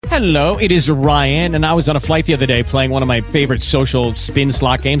Hello, it is Ryan, and I was on a flight the other day playing one of my favorite social spin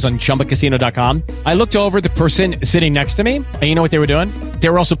slot games on ChumbaCasino.com. I looked over at the person sitting next to me, and you know what they were doing? They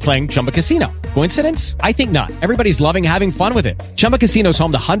were also playing Chumba Casino. Coincidence? I think not. Everybody's loving having fun with it. Chumba Casino is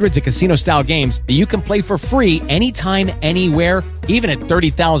home to hundreds of casino-style games that you can play for free anytime, anywhere, even at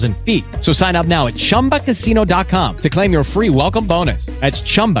 30,000 feet. So sign up now at ChumbaCasino.com to claim your free welcome bonus. That's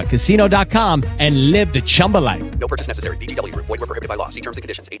ChumbaCasino.com and live the Chumba life. No purchase necessary. VGW. Void where prohibited by law. See terms and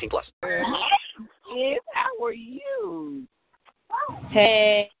conditions. 18+. Yes, how are you?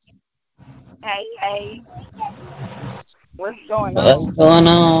 Hey, Hey. What's going on? what's going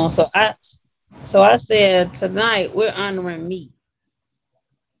on? So I said tonight we're honoring me.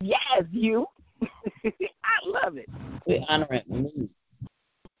 Yes, you. I love it. We're honoring me.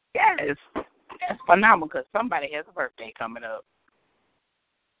 Yes. That's phenomenal because somebody has a birthday coming up.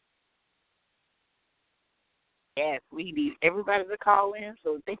 Yes, we need everybody to call in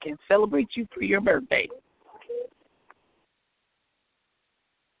so they can celebrate you for your birthday.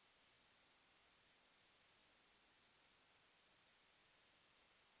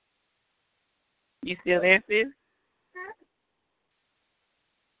 You still there, sis?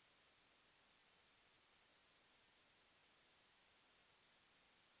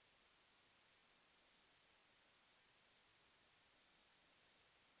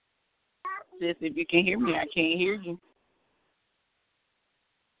 Sis, if you can hear me, I can't hear you.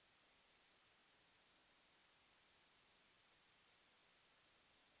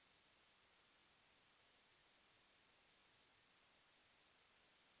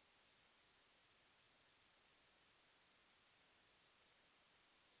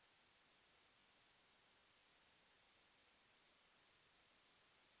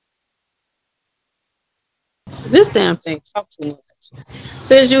 This damn thing talk too much.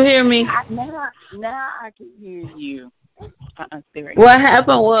 Says you hear me? Now I can hear you. Stay right What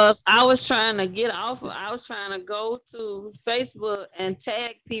happened was I was trying to get off. I was trying to go to Facebook and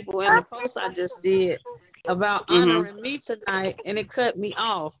tag people in the post I just did about honoring me tonight, and it cut me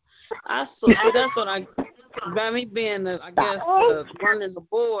off. So that's what by me being running the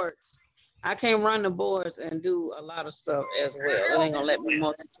boards. I can't run the boards and do a lot of stuff as well. It ain't gonna let me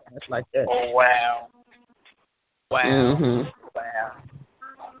multitask like that. Wow. Mm-hmm. Wow.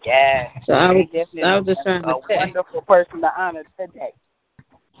 Yeah. So I was just trying to a tag. wonderful person to honor today.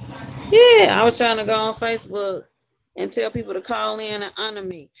 Yeah, I was trying to go on Facebook and tell people to call in and honor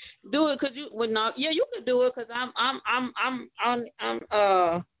me. Do it, could you? Well, no, yeah, you could do it because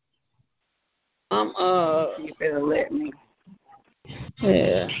You better let me.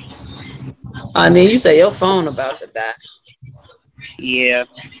 yeah. I mean, you say your phone about to die. Yeah,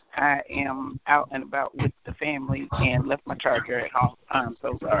 I am out and about with the family and left my charger at home. I'm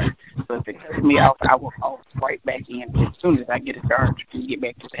so sorry. So if it cuts me off, I will call right back in as soon as I get a charge and get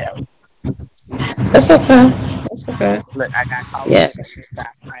back to the house. That's okay. That's okay. Look, I got called Yeah,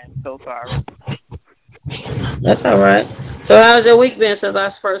 I am so sorry. that's all right. So how's your week been since I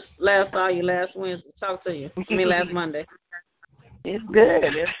last saw you last Wednesday? Talk to you. I mean, last Monday. It's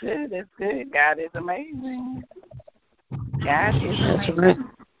good. It's good. It's good. God is amazing. God is That's amazing.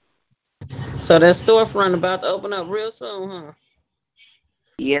 right. So that storefront about to open up real soon, huh?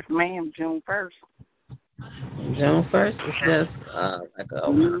 Yes, ma'am. June 1st. June 1st is just like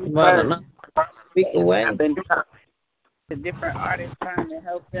June about a week away. I've been talking to different artists trying to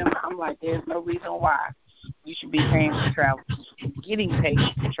help them. I'm like, there's no reason why you should be paying for travel. You should be getting paid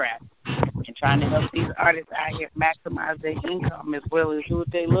for travel and trying to help these artists out here maximize their income as well as do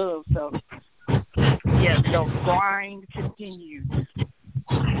what they love. So, yes, the grind continues.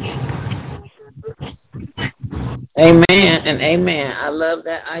 Amen and amen. I love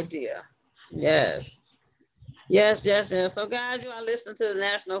that idea. Yes. Yes. So, guys, you are listening to the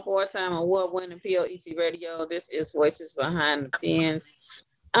National 4-time award-winning P.O.E.T. Radio. This is Voices Behind the Pens.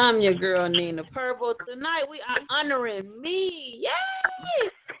 I'm your girl, Nina Purple. Tonight, we are honoring me. Yay!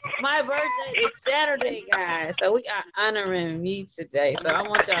 My birthday is Saturday, guys. So, we are honoring me today. So, I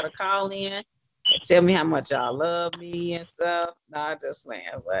want y'all to call in and tell me how much y'all love me and stuff. No, I just playing,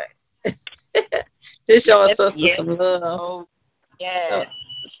 but just show a sister some love. Oh, yeah. So,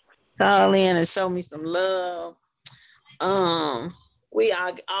 call in and show me some love. We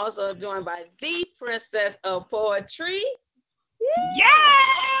are also joined by the Princess of Poetry. Yes!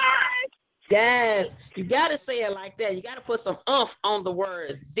 Yes, you gotta say it like that. You gotta put some umph on the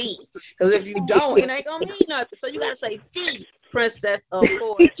word "the," because if you don't, it ain't gonna mean nothing. So you gotta say the Princess of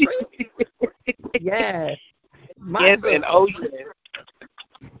Poetry. Yes, Yes, and oh yes.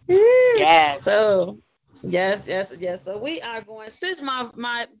 Yes. So yes. So we are going, since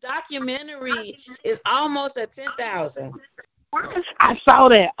my documentary is almost at 10,000. I saw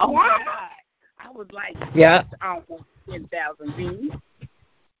that. Oh my God. I was like, Yeah, that's almost 10,000 views.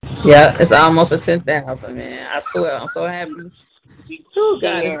 yeah, it's almost a 10,000, man. I swear, I'm so happy. We Oh,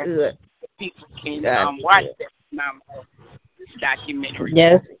 God is share good. so people can God is watch good. that documentary.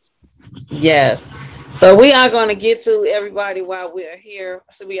 Yes, yes. So we are going to get to everybody while we're here.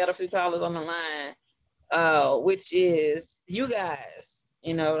 So we got a few callers on the line, which is you guys.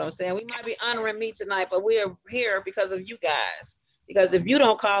 You know what I'm saying? We might be honoring me tonight, but we are here because of you guys. Because if you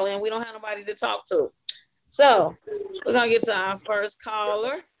don't call in, we don't have nobody to talk to. So we're gonna get to our first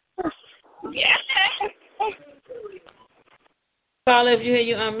caller. Yeah. Caller, if you hear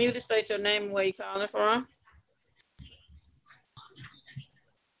you unmuted, state your name and where you calling from.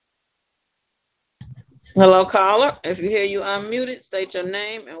 Hello, caller. If you hear you unmuted, state your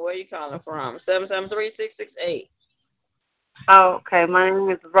name and where you calling from. 773-668. Okay, my name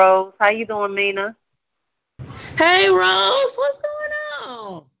is Rose. How you doing, Mina? Hey, Rose, what's going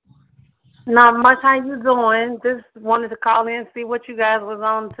on? Not much. How you doing? Just wanted to call in and see what you guys was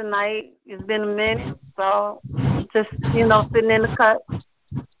on tonight. It's been a minute, so just sitting in the cut,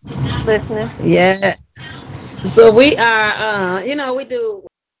 listening. Yeah. So we are, we do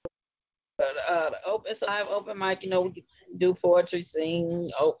the open, so I have open mic. We can do poetry, sing,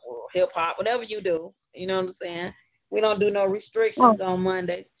 hip hop, whatever you do. You know what I'm saying? We don't do no Oh, restrictions on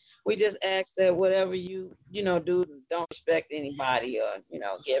Mondays. We just ask that whatever do, don't respect anybody or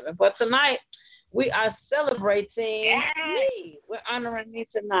giving. But tonight we are celebrating me. We're honoring me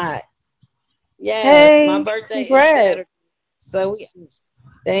tonight. Yes, my hey, birthday is congrats! Saturday. So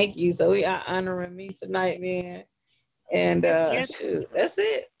thank you. So we are honoring me tonight, man. And Yes. shoot, that's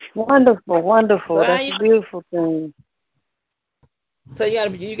it. Wonderful, So wonderful. how That's you? a beautiful thing. So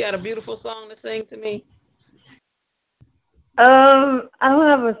you got a beautiful song to sing to me? I don't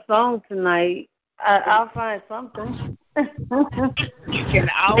have a song tonight. I'll find something. You can maybe,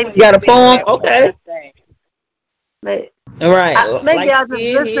 always You got a sing poem? after Okay. I sing. may- All right. maybe Like I'll the just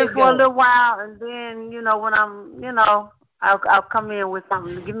kid, here listen you for a go. little while, and then when I'll come in with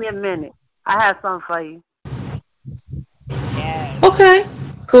something. Give me a minute. I have something for you. Yes. Okay.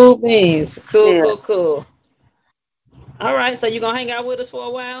 Cool beans. Cool, Yeah. cool, cool. All right. So you gonna hang out with us for a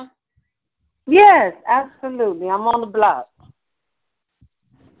while? Yes, absolutely. I'm on the block.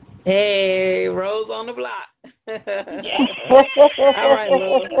 Hey, Rose on the block. Yes. All right,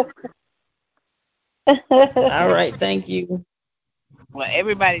 love. All right. Thank you. Well,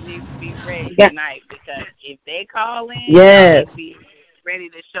 everybody needs to be ready Yeah. tonight because if they call in, y'all need to Yes. be ready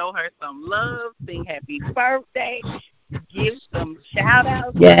to show her some love, sing happy birthday, give some shout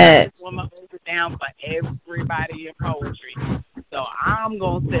outs because Yes. this woman holds it down for everybody in poetry. So I'm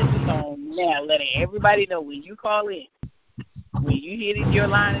going to set the tone now, letting everybody know when you call in, when you hear that your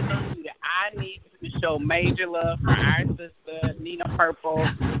line is unmuted, I need you to show major love for our sister, Nina Purple,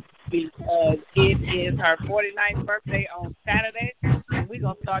 because it is her 49th birthday on Saturday, and we're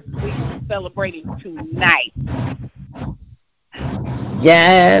going to start the week celebrating tonight.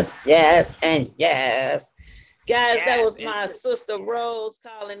 Yes. Yes. And yes. Guys, that Yes. was my sister Rose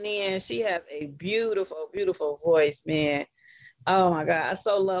calling in. She has a beautiful, beautiful voice, man. Oh my God, I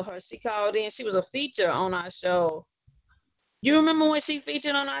so love her. She called in. She was a feature on our show. You remember when she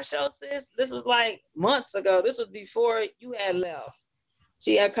featured on our show, sis? This was like months ago. This was before you had left.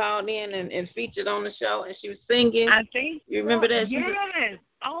 She had called in and featured on the show, and she was singing. I think You remember that? yes.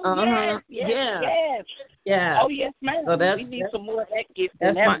 Oh, Uh-huh. yes. Yeah. Yes. Yeah. Oh, yes, ma'am. So We need some more of that gift in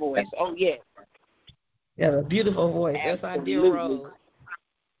that's that my voice. Oh, yes. yeah, a beautiful voice. That's our dear Absolutely. Rose.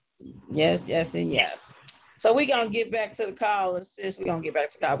 Yes, yes, and yes. So we're gonna get back to the callers, sis. We're gonna get back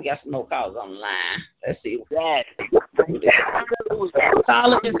to the call. We got some more callers on the line. Let's see Yes. who this is.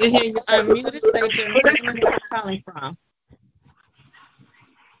 Caller, if you hear you unmuted, state your name and where you're calling from.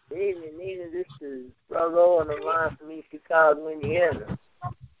 Evening, Nina. This is Brother on the line from East Chicago, Indiana.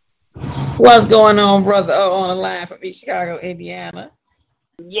 What's going on, brother? Oh, on the line from East Chicago, Indiana.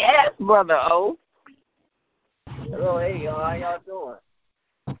 Yes, Brother O. Hello, hey, y'all. How y'all doing?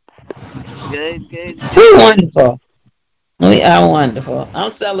 Good, good, We're good. wonderful. We are wonderful.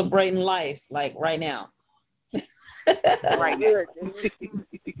 I'm celebrating life, like right now. Right now. Good.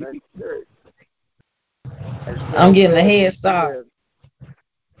 That's good. That's I'm so getting a glad to head start. hear.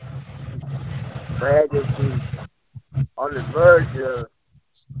 Glad that you on the verge of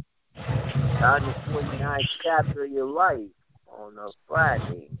starting the 29th chapter of your life on a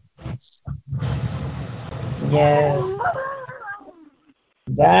Friday. Yes.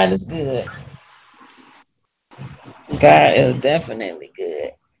 God is good. God is definitely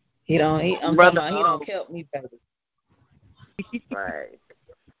good. I'm talking Brother about he O. don't kept me, baby. Right.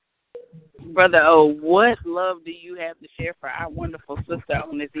 Brother O, what love do you have to share for our wonderful sister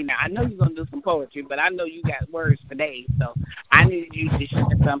on this evening? I know you're going to do some poetry, but I know you got words for days, so I need you to share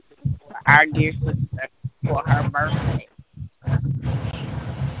something for our dear sister for her birthday.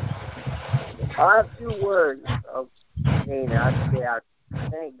 I have few words of Nina. I say I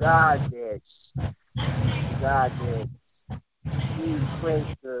thank God that He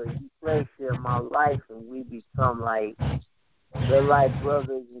placed her in my life, and we become like we're like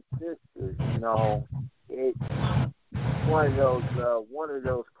brothers and sisters. You know, it's one of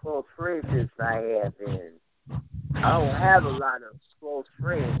those close friendships I have, and I don't have a lot of close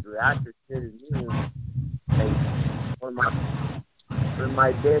friends, but I consider you like one of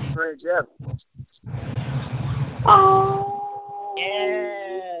my best friends ever. Oh,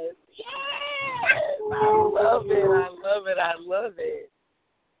 yes, yes. I love it. I love it. I love it.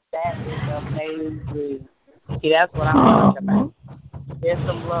 That is amazing. See, that's what I'm talking about. There's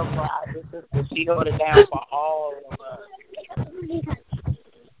some love for our dear sister. She hold it down for all of us.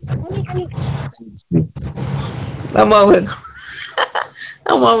 I'm over here,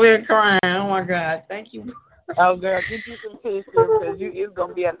 I'm over here crying. Oh my God. Thank you. Oh, girl, get you some pictures because it's going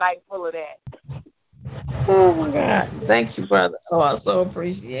to be a night full of that. Oh my God. Thank you, brother. Oh, I so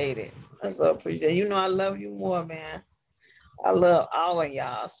appreciate it. I so appreciate it. You know I love you more, man. I love all of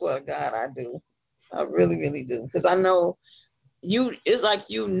y'all. I swear to God, I do. I really, really do. Because I know you, it's like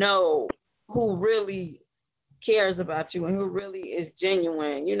you know who really cares about you and who really is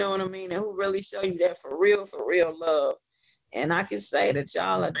genuine. You know what I mean? And who really show you that for real love. And I can say that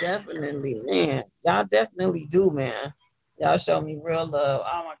y'all are definitely, man, y'all definitely do, man. Y'all show me real love.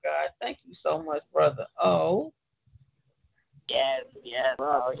 Oh my God. Thank you so much, brother. Oh. Yes, yes,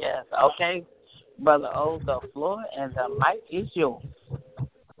 oh, yes. Okay, Brother O, the floor and the mic is yours.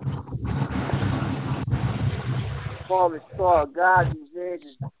 Form is called God's revenge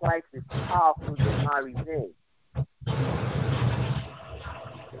is twice as powerful than my revenge.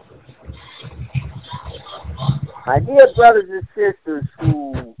 My dear brothers and sisters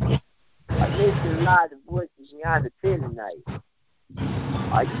who are listening live to voices beyond the pen tonight,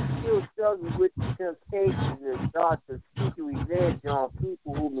 are you still struggling with the temptations and thoughts of seeking revenge on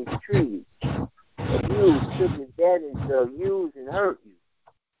people who mistreated, abused, took advantage of, used, and hurt you?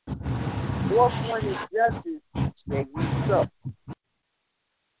 What one injustice that you suffered?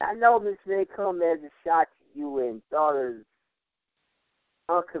 I know this may come as a shock to you and thought of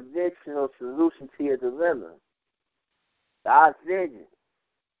unconventional solution to your dilemma. God's vengeance,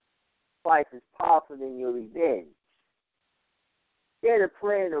 twice as powerful than your revenge. Instead of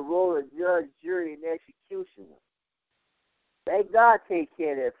playing the role of judge, jury, and executioner, let God take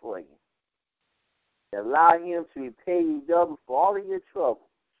care of that for you. And allow Him to repay you double for all of your trouble.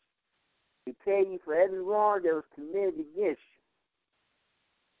 Repay you for every wrong that was committed against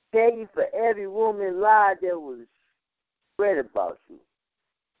you. Repay you for every woman lie that was spread about you.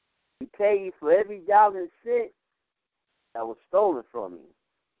 Repay you for every dollar and cent that was stolen from you.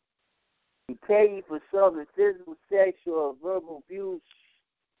 Repay you for suffering physical, sexual, or verbal abuse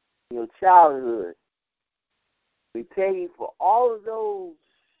in your childhood. Repay you for all of those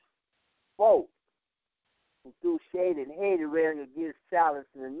folks who threw shade and hate around against talents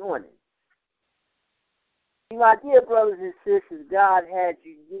and anointing. See, my dear brothers and sisters, God had a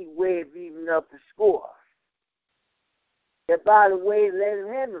unique way of evening up the score. And by the way, let Him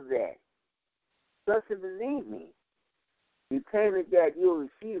handle that. Trust and believe me. Repayment that you'll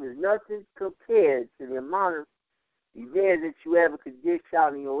receive is nothing compared to the amount of revenge that you ever could dish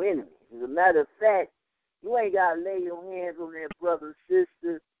out on your enemies. As a matter of fact, you ain't got to lay your hands on that brother or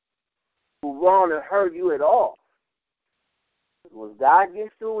sister who wronged or hurt you at all. When God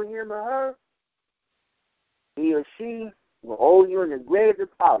gets through with him or her, he or she will owe you an engraved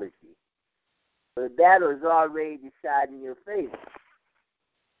apology. But the battle is already decided in your favor.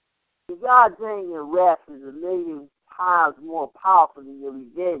 God's anger and wrath is a million times more powerful than your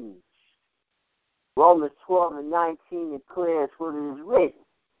revenge. Romans 12 and 19 declares what it is written.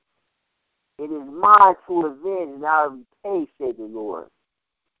 It is mine to avenge and I will repay, said the Lord.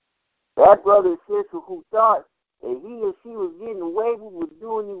 That brother and sister who thought that he or she was getting away with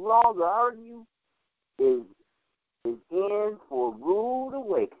doing you wrong or hurting you is in for a rude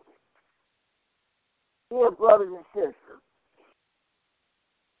awakening. Dear brothers and sisters,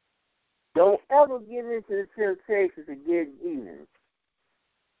 don't ever get into the temptation to get even.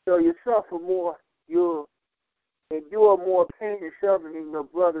 So you suffer more, you'll endure more pain and suffering than your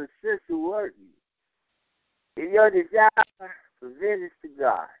brother and sister who hurt you. In your desire for vengeance to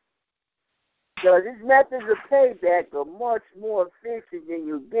God. So these methods of payback are much more efficient than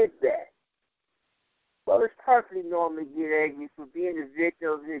you get back. Well, it's perfectly normal to get angry for being the victim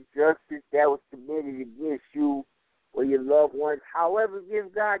of injustice that was committed against you or your loved ones. However,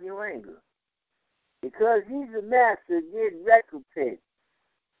 give God your anger. Because he's the master of getting recompense.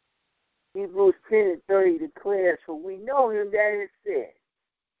 Hebrews 10:30 declares, for we know him that has said,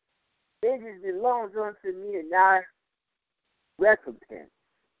 vengeance belongs unto me, and I recompense,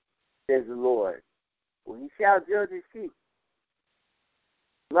 says the Lord. For he shall judge his people.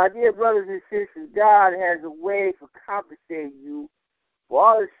 My dear brothers and sisters, God has a way for compensating you for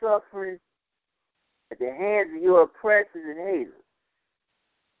all the suffering at the hands of your oppressors and haters.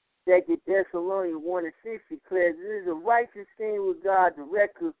 2 Thessalonians 1:6 declares, it is a righteous thing with God to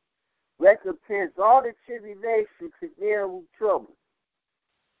recompense all the tribulation to them who trouble.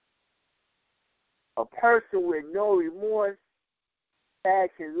 A person with no remorse,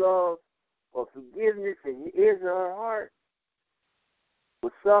 passion, love, or forgiveness in his or her heart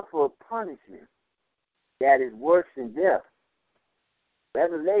will suffer a punishment that is worse than death.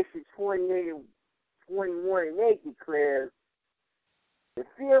 Revelation 28:21-8 declares, the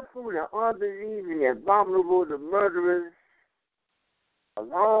fearful, the unbelieving, the abominable, the murderers,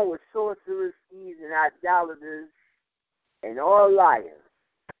 along with sorcerers, thieves, and idolaters, and all liars,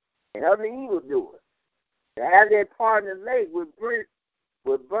 and other evildoers, to have their part in the lake with burns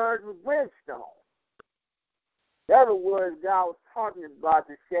with brimstone. In other words, God was talking about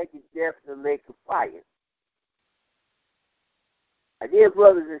the second death in the lake of fire. My dear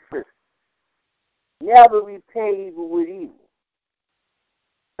brothers and sisters, never repay evil with evil.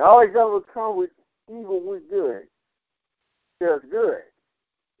 Always overcome with evil with good. Does good.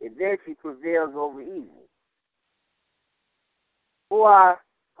 Eventually prevails over evil. Before I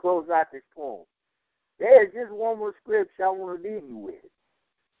close out this poem, there is just one more scripture I want to leave you with.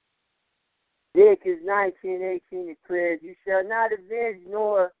 Leviticus 19:18 declares, you shall not avenge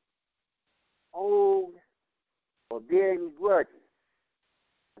nor hold or bear any grudges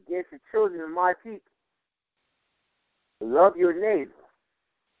against the children of my people. Love your neighbor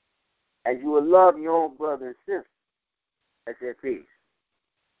as you will love your own brother and sister. That's their peace.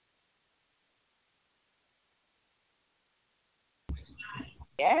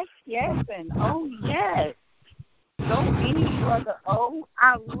 Yes, yes, and oh yes. Go any brother. Oh,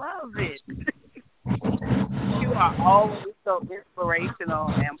 I love it. You are always so inspirational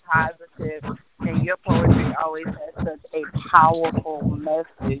and positive, and your poetry always has such a powerful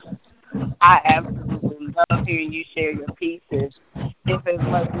message. I absolutely love hearing you share your pieces. It's as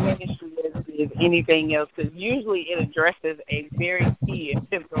much ministry as it is anything else, because usually it addresses a very key and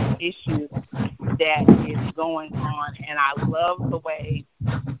pivotal issue that is going on, and I love the way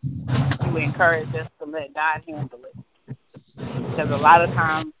you encourage us to let God handle it. Because a lot of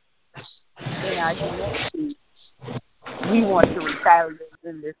times in our humanity, we want to retaliate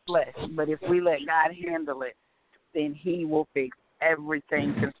in this flesh. But if we let God handle it, then he will fix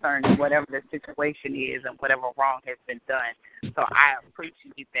everything concerning whatever the situation is and whatever wrong has been done. So I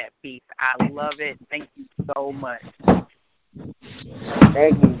appreciate that piece. I love it. Thank you so much.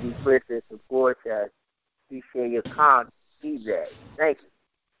 Thank you, Princess, of course. I appreciate your kind feedback. Thank you.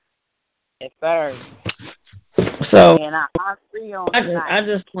 Yes, sir. So And I'll see you on tonight. I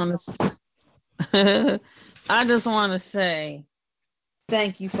just want to I just want to say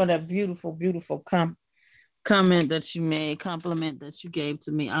thank you for that beautiful, beautiful comment that you made, compliment that you gave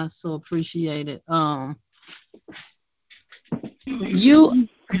to me. I so appreciate it. You,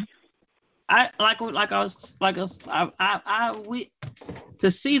 we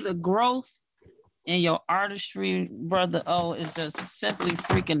to see the growth in your artistry, brother O, is just simply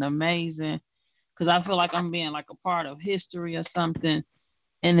freaking amazing. Cause I feel like I'm being like a part of history or something,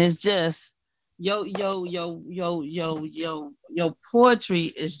 and it's just yo poetry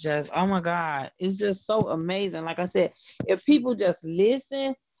is just, oh my God, it's just so amazing. Like I said, if people just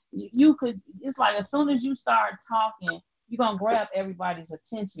listen, you could, it's like as soon as you start talking, you're gonna grab everybody's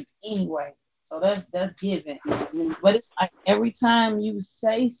attention anyway. So that's given. But it's like every time you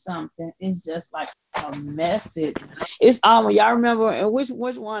say something, it's just like a message. It's y'all remember and which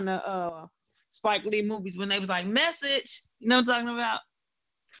one Spike Lee movies when they was like message, you know what I'm talking about?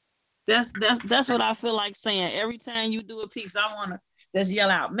 That's what I feel like saying. Every time you do a piece, I want to just yell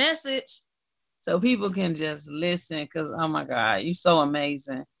out message so people can just listen, because oh my God, you're so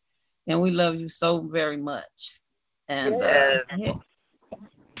amazing, and we love you so very much. And yeah.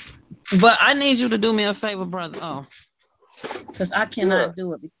 But I need you to do me a favor, brother, because I cannot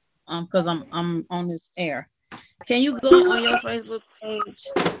do it because I'm on this air. Can you go on your Facebook page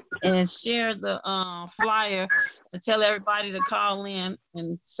and share the flyer and tell everybody to call in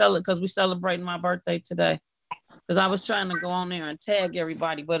and sell it, because we're celebrating my birthday today. Because I was trying to go on there and tag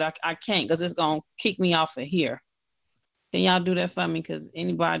everybody, but I can't because it's going to kick me off of here. Can y'all do that for me? Because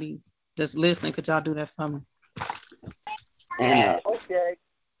anybody that's listening, could y'all do that for me? Okay.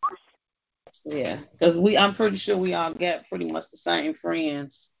 Yeah, because I'm pretty sure we all got pretty much the same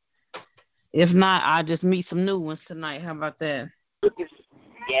friends. If not, I just meet some new ones tonight. How about that?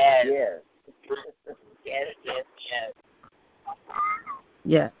 Yes. Yes. Yes.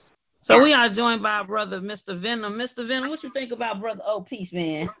 Yes. So we are joined by our brother, Mr. Venom. Mr. Venom, what you think about Brother Peace,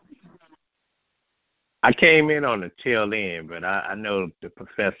 man? I came in on the tail end, but I know the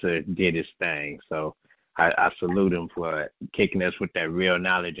professor did his thing, so I salute him for kicking us with that real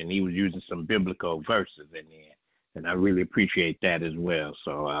knowledge, and he was using some biblical verses in there, and I really appreciate that as well.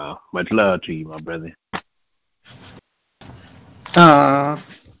 So much love to you, my brother. Oh,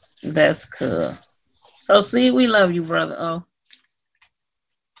 that's cool. So, see, we love you, Brother O.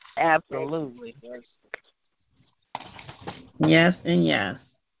 Absolutely. Yes and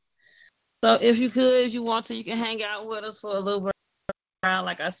yes. So if you want to, you can hang out with us for a little bit.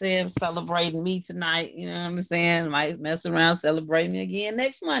 Like I said, celebrating me tonight. You know what I'm saying? Might mess around, celebrate me again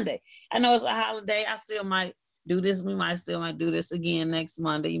next Monday. I know it's a holiday. I still might do this. We might do this again next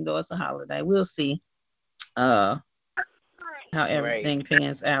Monday, even though it's a holiday. We'll see how everything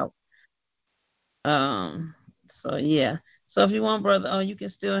pans out. So yeah. So if you want, Brother O, you can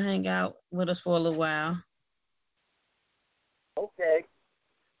still hang out with us for a little while. Okay.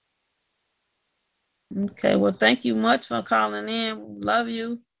 Okay, well, thank you much for calling in. Love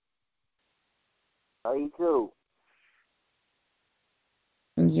you. Love you too.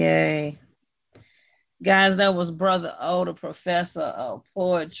 Yay. Guys, that was Brother O, the professor of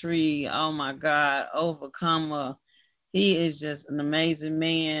poetry. Oh my God, overcomer. He is just an amazing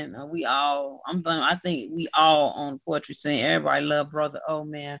man. I think we all on the poetry scene. Everybody love Brother O,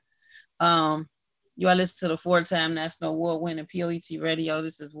 man. You are listening to the 4-time national award-winning P.O.E.T. radio.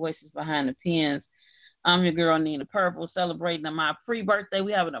 This is Voices Behind the Pens. I'm your girl, Nina Purple, celebrating my pre-birthday.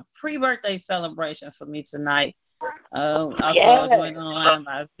 We're having a pre-birthday celebration for me tonight. Also joined on the line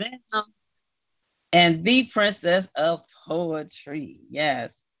by Venom and the Princess of Poetry.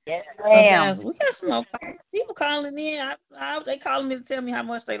 Yes. Yes, So, guys, we got some more people calling in. They calling me to tell me how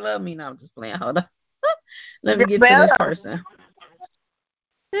much they love me. No, I'm just playing. Hold on. Let me get to this person.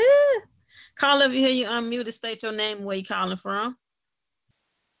 Call if you hear you unmuted. State your name and where you calling from.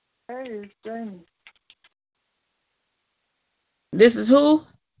 Hey, it's Jamie. This is who?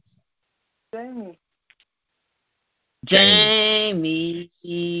 Jamie. Jamie.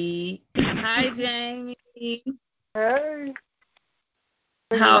 Hi, Jamie. Hey.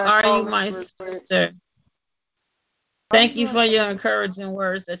 How are you, my sister? Thank you for your encouraging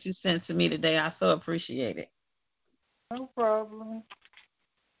words that you sent to me today. I so appreciate it. No problem.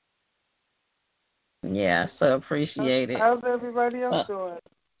 Yeah, I so appreciate it. How's everybody else doing?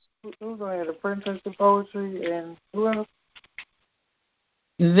 Who's on here? The Princess of Poetry and who else?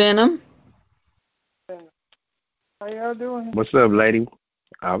 Venom. How y'all doing? What's up, lady?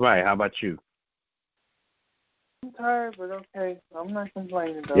 All right, how about you? I'm tired, but okay. I'm not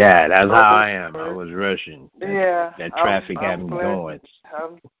complaining, though. Yeah, that's how I am. I was rushing. Yeah. That traffic had me going.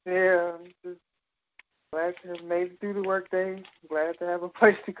 I'm just glad to have made it through the workday. Glad to have a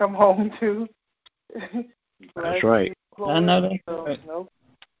place to come home to. That's right. I know that. So,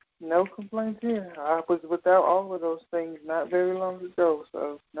 no complaints here. I was without all of those things not very long ago,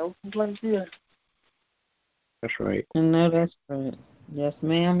 so no complaints here. That's right. I know that's right. Yes,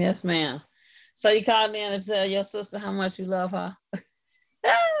 ma'am. Yes, ma'am. So you called in to tell your sister how much you love her?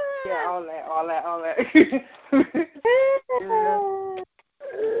 Yeah, all that. Yeah.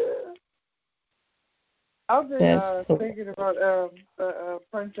 I was thinking about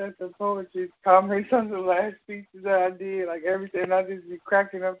Princess of Poetry's comments on the last speeches that I did, like everything. I just be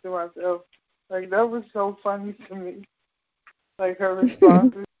cracking up to myself. Like, that was so funny to me. Like, her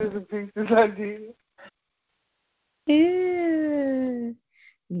responses to the pieces I did. Yeah.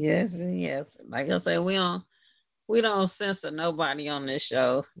 Yes, yes. Like I say, we don't censor nobody on this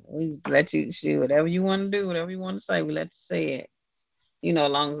show. We let you shoot whatever you want to do, whatever you want to say. We let you say it. You know,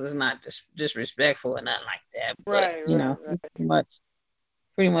 as long as it's not disrespectful or nothing like that. But right.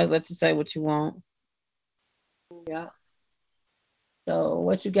 Pretty much let you say what you want. Yeah. So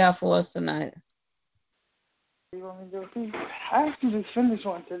what you got for us tonight? You want me to do? I actually just finished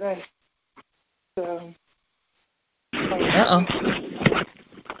one today. So. Uh-oh.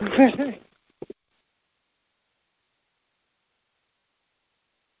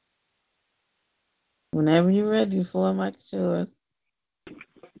 Whenever you're ready for it, Mike, yours.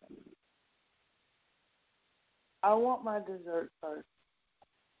 I want my dessert first.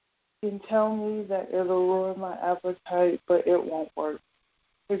 can tell me that it'll ruin my appetite, but it won't work.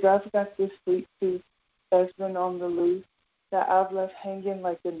 Because I've got this sweet tooth that's been on the loose that I've left hanging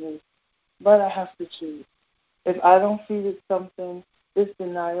like a noose. But I have to choose. If I don't feed it something, this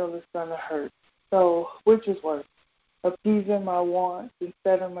denial is going to hurt. So, which is worse? Appeasing my wants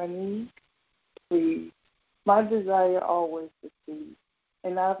instead of my needs? Please. My desire always succeeds.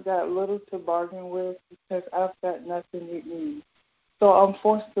 And I've got little to bargain with because I've got nothing it needs. So I'm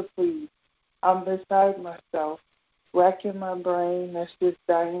forced to please. I'm beside myself, racking my brain that's just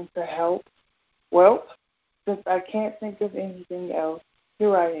dying to help. Well, since I can't think of anything else,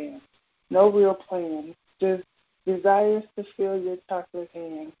 here I am. No real plan, just desires to feel your chocolate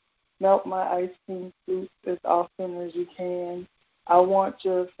hand. Melt my ice cream scoop as often as you can. I want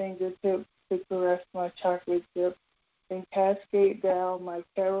your fingertips to caress my chocolate chip and cascade down my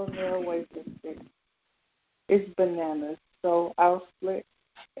caramel wafer stick. It's bananas, so I'll split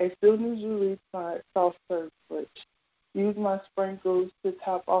as soon as you reach my soft serve switch. Use my sprinkles to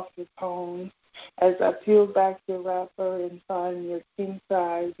top off your cone as I peel back your wrapper and find your king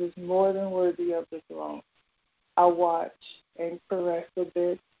size is more than worthy of the throne. I watch and caress a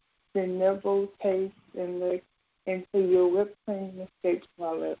bit, then nibble, taste, and lick until your whipped cream escapes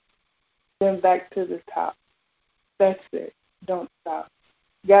my lips. Then back to the top. That's it. Don't stop.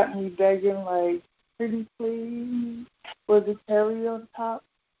 Got me begging like, pretty please, with the cherry on top.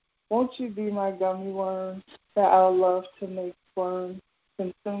 Won't you be my gummy worm that I'll love to make squirm,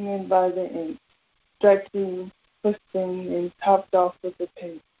 consuming by the inch, stretching, twisting, and topped off with a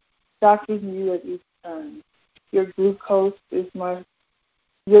pinch, shocking you at each turn. Your glucose is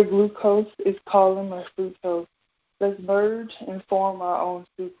calling my fructose. Let's merge and form our own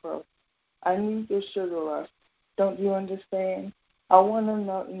sucrose. I need your sugar rush. Don't you understand? I want to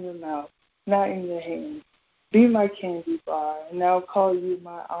melt in your mouth, not in your hand. Be my candy bar, and I'll call you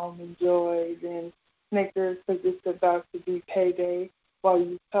my almond joy, then Snickers because it's about to be payday, while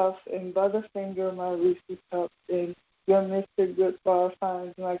you puff and butterfinger my Reese's cups, and your Mr. Good Bar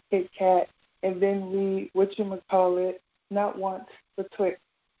finds my Kit Kat, and then we, not once, but twice.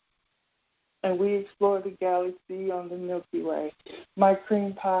 And we explore the galaxy on the Milky Way. My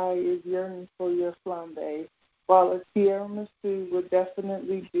cream pie is yearning for your flambe, while a tiramisu would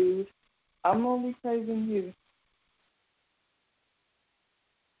definitely do. I'm only craving you.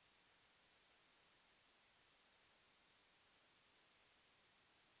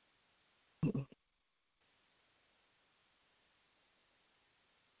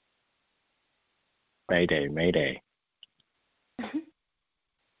 Mayday, mayday.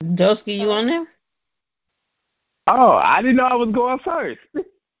 Dosky, you on there? Oh, I didn't know I was going first.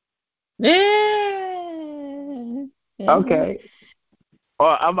 Yeah. Okay.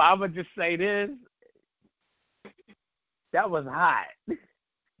 Well, I'm gonna just say this. That was hot.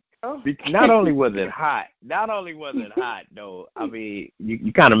 Oh. Not only was it hot though. I mean,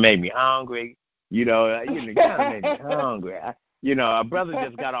 you kind of made me hungry. You kind of made me hungry. A brother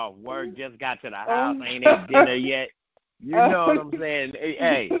just got off work, just got to the house, ain't ate dinner yet. You know what I'm saying?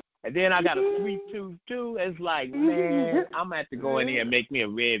 Hey, and then I got a sweet tooth too. It's like, man, I'm gonna have to go in here and make me a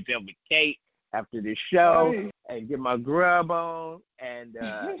red velvet cake after this show and get my grub on. And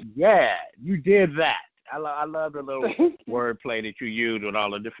yeah, you did that. I love the little wordplay that you used with all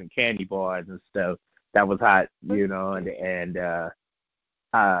the different candy bars and stuff. That was hot, and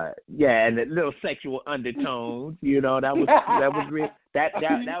yeah, and the little sexual undertones, that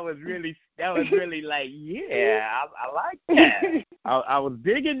was really like, yeah, I like that. I was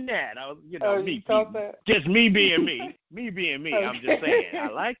digging that. I was, just me being me. I'm just saying, I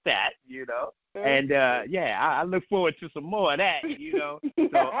like that, and yeah, I look forward to some more of that, So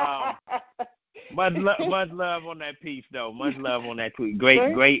much love on that piece, though. Much love on that tweet.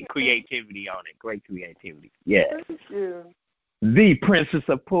 Great creativity on it. Great creativity. Yeah. Thank you. The Princess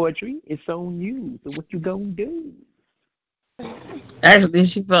of Poetry, it's on you. So what you gonna do? Actually,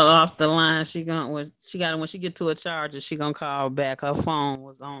 she fell off the line. When she get to a charger, she gonna call back. Her phone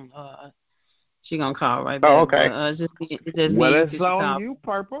was on. She gonna call right back. Oh, okay. But, it's just well, me it's until she on call. you,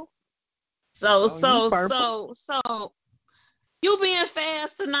 Purple. So you being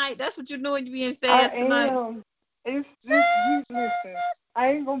fast tonight? That's what you're doing. You being fast tonight? I am. Listen.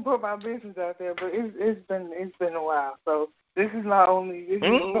 I ain't gonna put my business out there, but it's been a while. So this is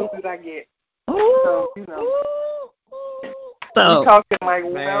the closest I get. So we're talking like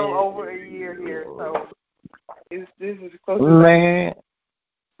well over a year here. So this is close. Man,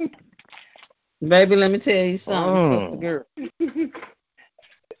 baby, let me tell you something, sister girl.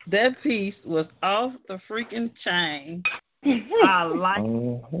 That piece was off the freaking chain. I like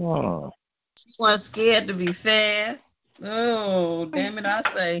it. She wasn't scared to be fast. Oh, damn it! I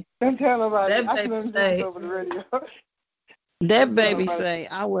say Don't tell nobody. that I baby can understand this say over the radio. that Don't tell baby nobody. say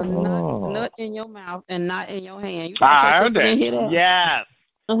I will Oh. nut in your mouth and not in your hand. You thought your I heard sister that. didn't hear that? Yes.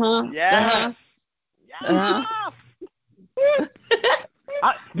 Uh huh. Uh Yes. huh. Uh Yes.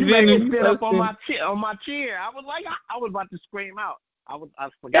 huh. You Baby, made me you sit so up on silly. my chair. I was like, I was about to scream out. I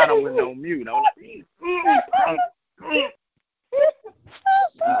forgot I wasn't on mute. I was like,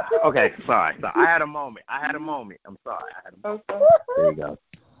 okay, sorry. So I had a moment. I'm sorry. I had a moment. Okay. There you go.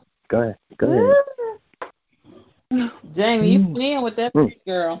 Go ahead. Jamie, you went in with that piece,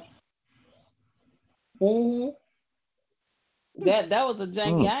 girl. hmm That was a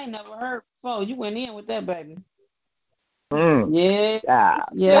janky I ain't never heard before. You went in with that, baby. Yes, Yeah.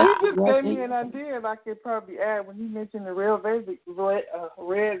 Yeah, yes, he just yes. gave me an idea I could probably add when he mentioned the red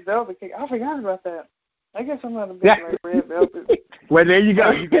velvet cake. I forgot about that. I guess I'm not a big like red velvet. Well, there you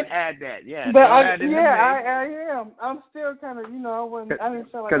go. You can add that. Yeah. But Throw that in the mix. I am. I'm still kind of, I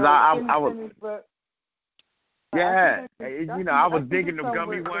didn't feel like I was. finished, but Yeah, I was digging them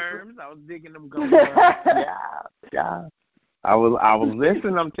gummy worms. Yeah. I was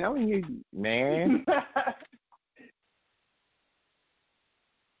listening. I'm telling you, man.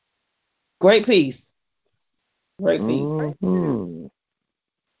 Great piece. Great piece. Mm-hmm.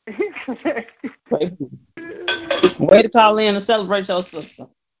 Great piece. Way to call in and celebrate your sister.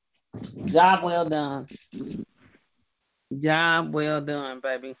 Job well done. Job well done,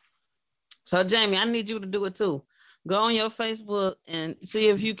 baby. So Jamie, I need you to do it too. Go on your Facebook and see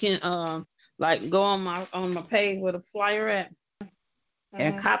if you can like go on my page with a flyer at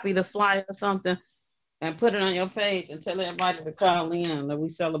and copy the flyer or something and put it on your page and tell everybody to call in that we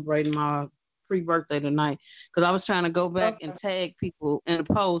celebrating my pre-birthday tonight. Because I was trying to go back and tag people in the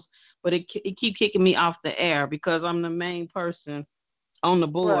post, but it keep kicking me off the air because I'm the main person on the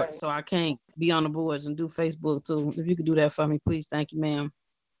board, Right. so I can't be on the boards and do Facebook too. If you could do that for me, please. Thank you, ma'am.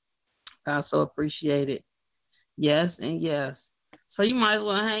 I so appreciate it. Yes and yes. So you might as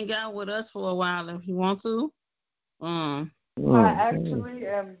well hang out with us for a while if you want to. I actually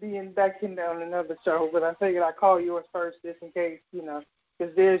am being back in on another show, but I figured I'd call yours first just in case,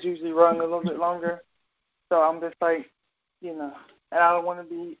 because theirs usually run a little bit longer. So I'm just like, and I don't want to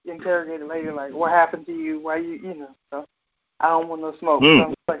be interrogated later, like, what happened to you? Why so I don't want no smoke. So I'm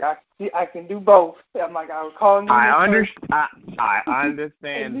just like, I can do both. I'm like, I was calling you. I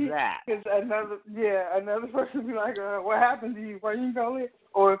understand that. Because another person be like, what happened to you? Why you call it?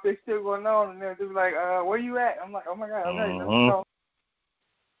 Or if it's still going on, and they'll be like, where you at? I'm like, oh my God, okay, let me call.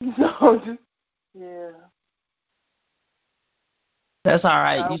 So just, yeah. That's all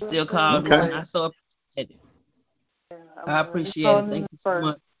right. You still called me. I so appreciate it. Yeah, I appreciate it. Thank you so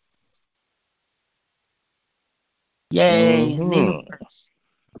much. Yay. Nina first.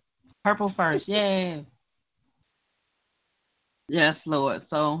 Purple first. Yay. Yes, Lord.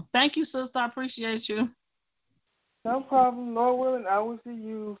 So thank you, sister. I appreciate you. No problem. Lord willing, I will see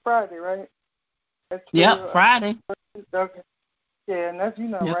you Friday, right? Friday. Okay. Yeah, and that's,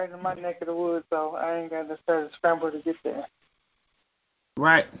 right in my neck of the woods, so I ain't got to start a scramble to get there.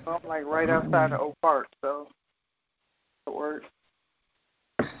 Right. So I'm like right outside of Oak Park, so it works.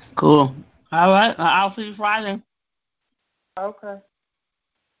 Cool. All right. I'll see you Friday. Okay.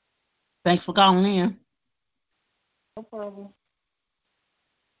 Thanks for calling in. No problem.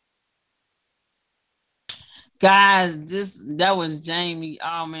 Guys, that was Jamie.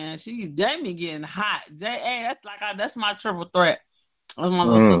 Oh man, Jamie getting hot. Hey, that's my triple threat. That's my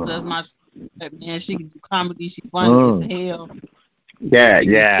little sister. That's my man. She can do comedy. She funny as hell.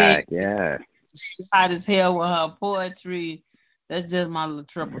 Yeah. She hot as hell with her poetry. That's just my little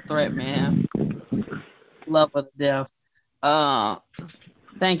triple threat, man. Love her to death.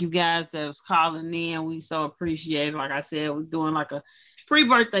 Thank you guys that was calling in. We so appreciate it. Like I said, we're doing like a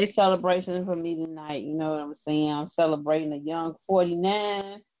pre-birthday celebration for me tonight. You know what I'm saying? I'm celebrating a young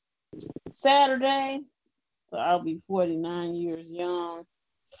 49 Saturday. So I'll be 49 years young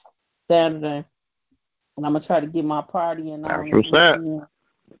Saturday. And I'm going to try to get my partying on this weekend.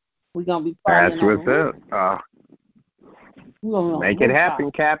 We're going to be partying on the roof. Make it happen,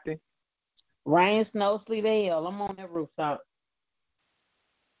 Captain. Rain, snow, sleet, hail. I'm on that rooftop.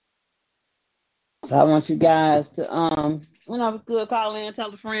 So I want you guys to, good, call in,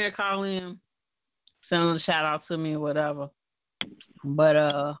 tell a friend, call in, send a shout out to me or whatever.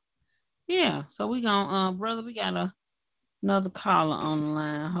 But, yeah, so we gonna, brother, we got another caller on the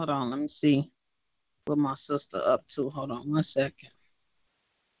line. Hold on, let me see what my sister up to. Hold on 1 second.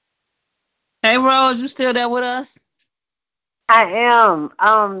 Hey, Rose, you still there with us? I am.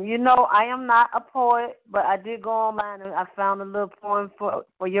 I am not a poet, but I did go online and I found a little poem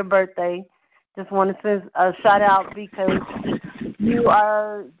for your birthday. Just want to send a shout out because you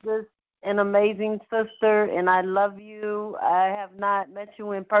are just an amazing sister, and I love you. I have not met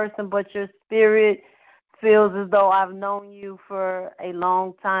you in person, but your spirit feels as though I've known you for a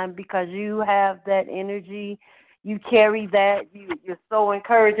long time because you have that energy. You carry that. You're so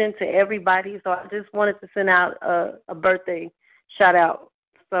encouraging to everybody. So I just wanted to send out a birthday shout out.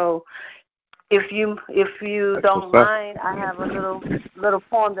 So if you don't mind, I have a little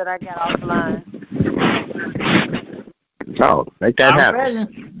poem that I got offline. Oh, make that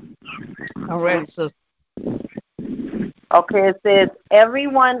happen. I'm ready, sister. Okay, it says, every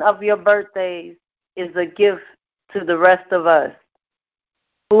one of your birthdays is a gift to the rest of us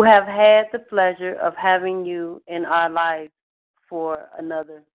who have had the pleasure of having you in our lives for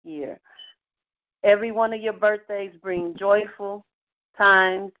another year. Every one of your birthdays bring joyful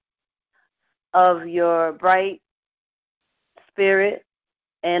times of your bright spirit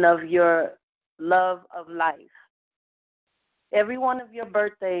and of your love of life. Every one of your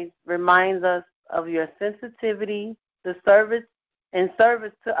birthdays reminds us of your sensitivity, the service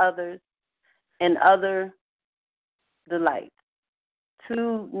to others, and other delights.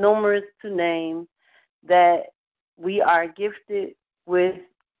 Too numerous to name that we are gifted with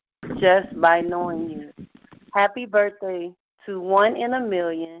just by knowing you. Happy birthday to 1 in a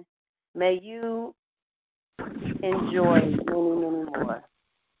million. May you enjoy many, many more.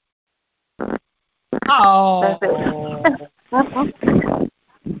 Oh.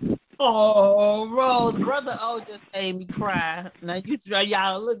 Oh, Rose, Brother O just made me cry. Now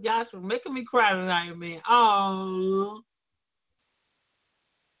y'all making me cry tonight, man. Oh,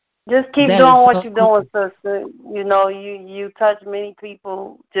 Just keep doing what you're doing, sister. You know, you touch many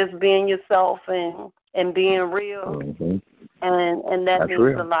people just being yourself and being real, and that means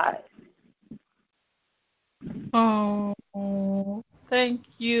real. A lot. Oh, thank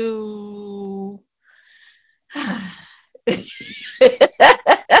you. I had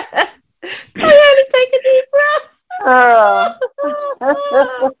to take a deep breath. I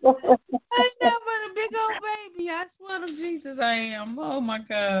know, but a big old baby. I swear to Jesus, I am. Oh my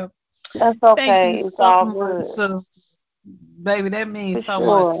God. That's okay. Thank you it's so all much, good. Baby. That means so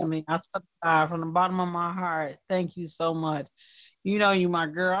much to me. I swear from the bottom of my heart. Thank you so much. You know you my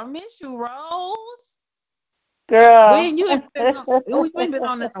girl. I miss you, Rose. Girl. You ain't been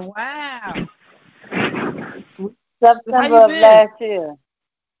on this in a while. September of last year.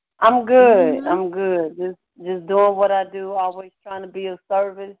 I'm good. Mm-hmm. I'm good. Just doing what I do, always trying to be of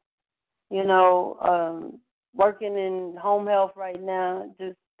service. You know, working in home health right now,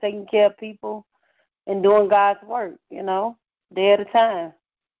 just taking care of people and doing God's work, you know, day at a time.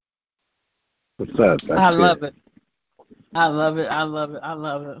 What's up? I love it. I love it. I love it. I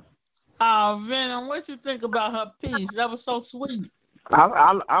love it. Oh, Venom, what you think about her piece? That was so sweet.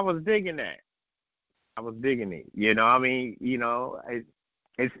 I was digging that. I was digging it. You know, I mean, you know,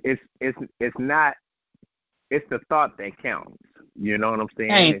 it's not. It's the thought that counts. You know what I'm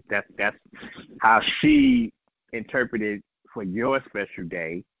saying? Hey. That's how she interpreted for your special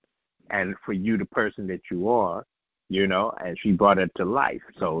day, and for you, the person that you are. You know, and she brought it to life.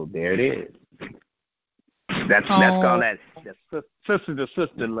 So there it is. That's called that sister to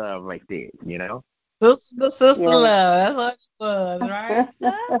sister love right there. You know. Sister to sister love. That's what it was, right?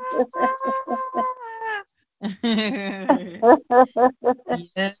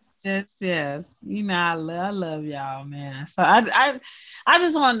 Yes. You know, I love y'all, man. So I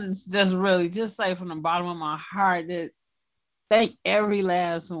just wanted to just say from the bottom of my heart that thank every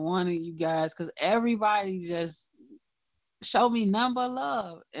last one of you guys, because everybody just showed me nothing but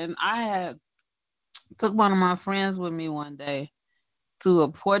love. And I had took one of my friends with me one day to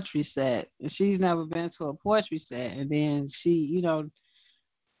a poetry set, and she's never been to a poetry set. And then she, you know,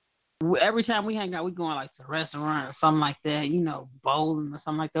 every time we hang out, we going like to a restaurant or something like that, you know, bowling or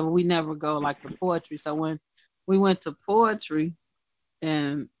something like that. But we never go like to poetry. So when we went to poetry,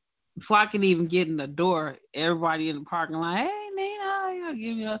 and before I could even get in the door, everybody in the parking lot, hey Nina, you know,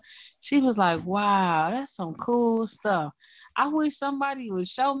 give me a. She was like, wow, that's some cool stuff. I wish somebody would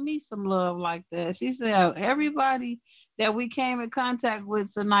show me some love like that. She said, everybody that we came in contact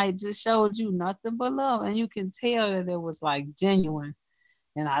with tonight just showed you nothing but love, and you can tell that it was like genuine.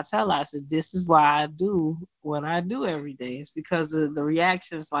 And I tell her, I said, this is why I do what I do every day. It's because of the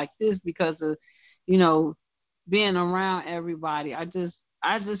reactions like this, because of, you know, being around everybody. I just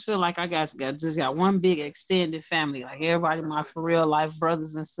feel like I got one big extended family, like everybody, my for real life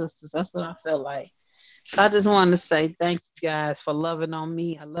brothers and sisters. That's what I feel like. So I just wanted to say thank you guys for loving on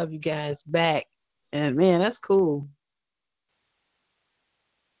me. I love you guys back. And man, that's cool.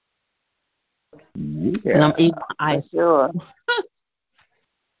 Yeah. And I'm eating my ice. Sure.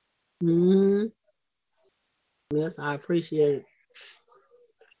 Mm-hmm. Yes, I appreciate it.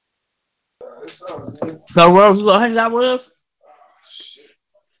 So, Rose, you gonna hang out with us?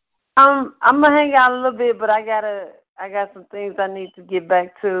 I'm gonna hang out a little bit, but I got some things I need to get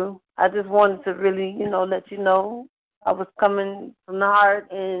back to. I just wanted to really, let you know I was coming from the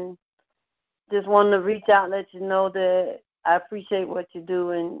heart and just wanted to reach out and let you know that I appreciate what you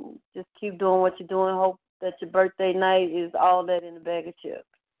do and just keep doing what you're doing. Hope that your birthday night is all that in a bag of chips.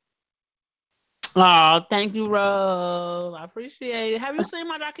 Oh, thank you, Rose. I appreciate it. Have you seen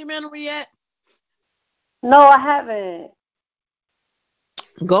my documentary yet? No, I haven't.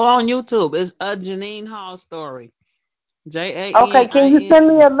 Go on YouTube. It's a Janine Hall story. Okay, can you send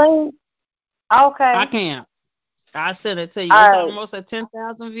me Janine. a link? I Okay. can. I sent it to you. It's All right. almost at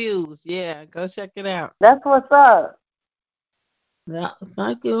 10,000 views. Yeah, go check it out. That's what's up. Yeah,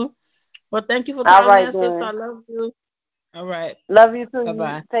 thank you. Well, thank you for All calling right in, sister. I then. love you. All right. Love you too. Bye You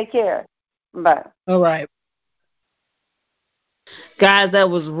bye. take care. Bye. All right. Guys, that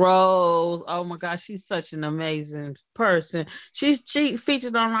was Rose. Oh my gosh, she's such an amazing person. She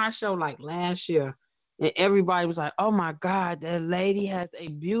featured on our show like last year. And everybody was like, "Oh my God, that lady has a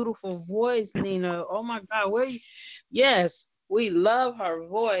beautiful voice, Nina. Oh my God, where you?" Yes, we love her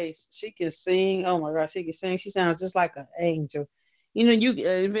voice. She can sing. Oh my gosh, she can sing. She sounds just like an angel. You know,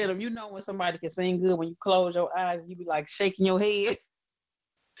 you know when somebody can sing good when you close your eyes, you be like shaking your head.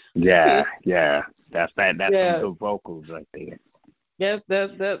 Yeah, yeah. That's some Yeah. good vocals right there. Yes,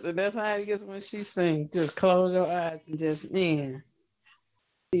 that's how it gets when she sings. Just close your eyes and just man,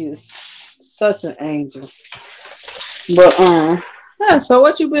 she is such an angel. But yeah. So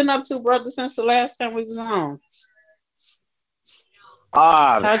what you been up to, brother, since the last time we was on?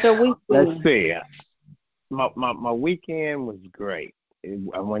 Ah, How's your week let's been? see. My weekend was great.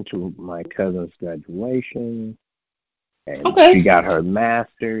 I went to my cousin's graduation, and Okay, she got her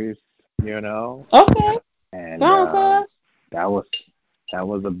master's. You know, okay, go and on, cuz. that was that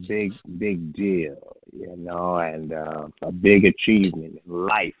was a big deal. You know, and a big achievement in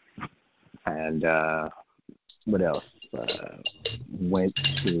life. And what else? Went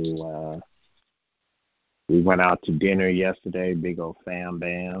to we went out to dinner yesterday, big old fam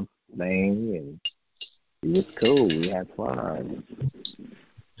bam thing, and it was cool. We had fun.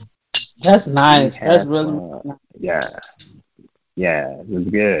 That's We nice. That's had really fun. nice. Yeah, yeah, it was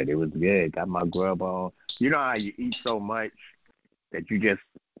good. It was good. Got my grub on. You know how you eat so much that you just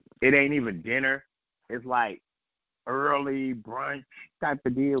it ain't even dinner. It's like early brunch type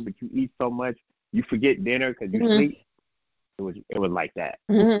of deal, but you eat so much you forget dinner because you Mm-hmm. sleep. It was like that.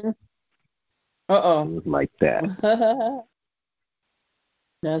 Mm-hmm. It Uh was like that. oh.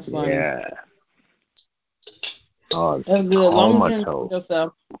 That's funny. Yeah. Oh, it's That's good. As long as you enjoy comatose.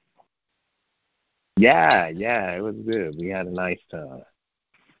 yourself. Yeah, yeah, it was good. We had a nice time.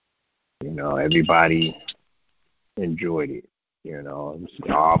 You know, everybody enjoyed it. You know, it was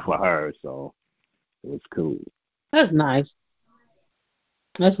all for her, so it was cool. That's nice.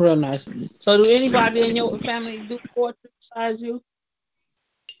 That's real nice. So, do anybody in your family do poetry besides you?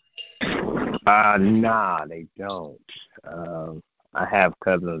 Nah, they don't. Um, I have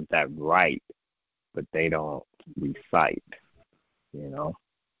cousins that write, but they don't recite. You know,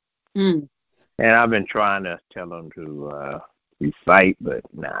 Mm. and I've been trying to tell them to recite, but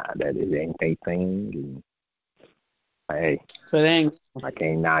nah, that it ain't they thing. And, hey, So they ain't. I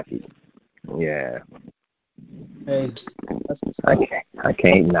can't knock it. Yeah, Hey, that's what's I up. can't. I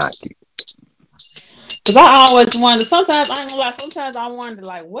can't knock it. Cause I always wonder. Sometimes I ain't gonna lie. Sometimes I wonder,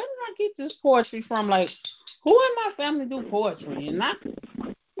 like, where did I get this poetry from? Like, who in my family do poetry? And I,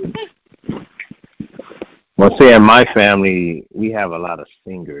 Well, see, in my family, we have a lot of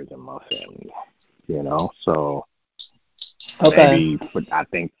singers in my family. You know, so okay. maybe, but I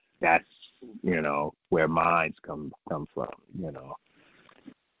think that's where mines come from. You know,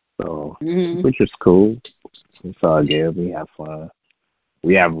 so Hmm. which is cool. It's all good. We have fun.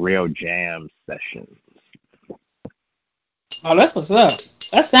 We have real jam sessions. Oh, that's what's up.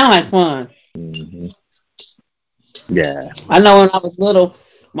 That sound like fun. Hmm. Yeah. I know when I was little,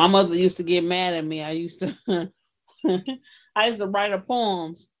 my mother used to get mad at me. I used to, I used to write her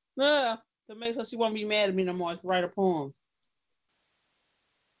poems. Yeah, to make sure she won't be mad at me no more. I used to write her poems.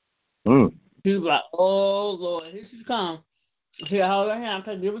 Mm. She was like, "Oh Lord, here she come. Here, hold her hand.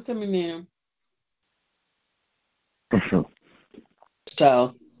 Okay, give it to me now."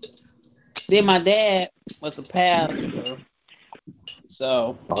 So then my dad was a pastor,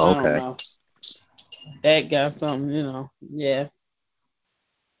 so I don't Okay. know. That got something, Yeah,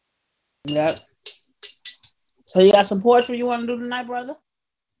 yep. So you got some poetry you want to do tonight, brother?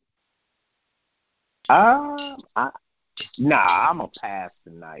 I, nah, I'm a pass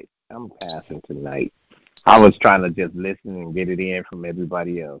tonight. I'm passing tonight. I was trying to just listen and get it in from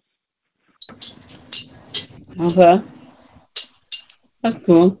everybody else. Okay, that's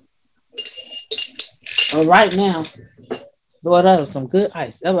cool. Well, right now, Lord, that was some good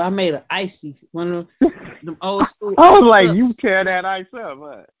ice. I made an icy one of them old school I was ice like, you cups, tear that ice up,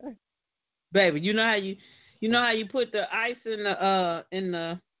 huh? baby. You know how you put the ice in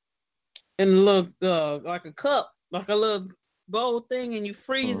the little like a cup, like a little bowl thing, and you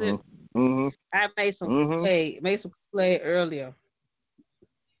freeze it. Mm-hmm. I made some Mm-hmm. Kool-Aid, earlier,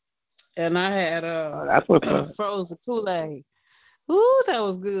 and I had Oh, that's what's up. frozen Kool-Aid. Ooh, that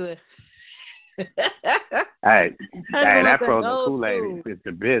was good. Hey, I just hey, went that back frozen old Kool-Aid school. is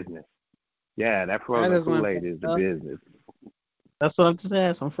the business. Yeah, that I frozen just went Kool-Aid back is the up. business. That's what I'm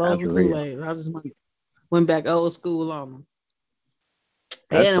saying. Some That's frozen real. Kool-Aid. I just went back old school on them.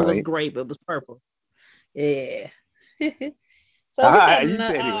 That's And it was right. grape. It was purple. Yeah. So we Ah, got you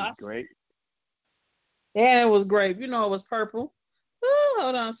said it was great. yeah, it was grape. You know it was purple. Oh,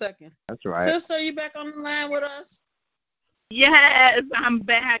 hold on a second. That's right. Sister, you back on the line with us? Yes, I'm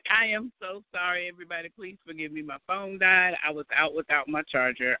back. I am so sorry, everybody. Please forgive me. My phone died. I was out without my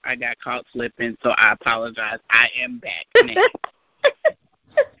charger. I got caught slipping, so I apologize. I am back now.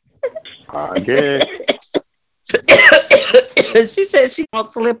 Good. She said she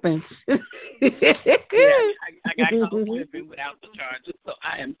was slipping. Yeah, I got caught slipping without the charger, so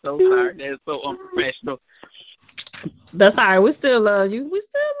I am so sorry. That is so unprofessional. That's all right. We still love you. We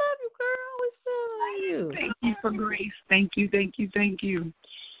still love you, girl. We still love you. Thank you for grace. Thank you, thank you, thank you.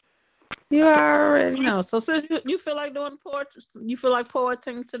 You already know. So, since you feel like doing poetry, you feel like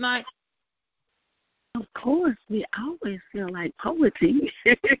poeting tonight? Of course, we always feel like poetry.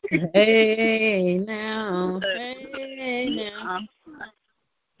 Hey now, hey now.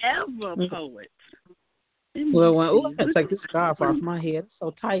 Ever poet. Well, I gotta take this scarf off my head. It's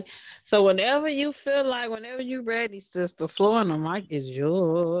so tight. So whenever you feel like, whenever you're ready, sister, floor and the mic is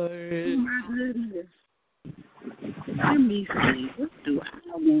yours. Oh my goodness. Let me see. What do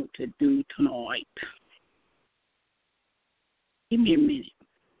I want to do tonight? Give me a minute.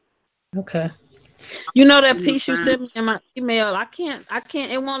 Okay. You know that piece you sent me in my email? I can't.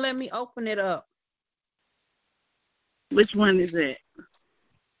 It won't let me open it up. Which one is it?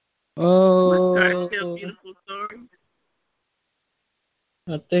 Oh, My Scar Tell Beautiful Story?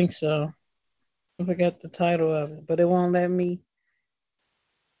 I think so. I forgot the title of it, but it won't let me. Is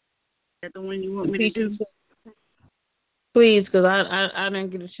that the one you want me to do? Please, because I didn't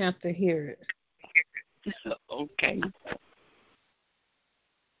get a chance to hear it. Okay.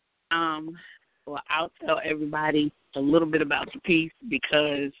 Well, I'll tell everybody a little bit about the piece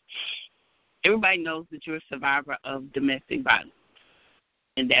because everybody knows that you're a survivor of domestic violence,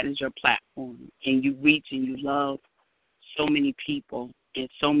 and that is your platform. And you reach and you love so many people in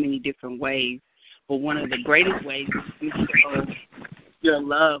so many different ways. But one of the greatest ways you show your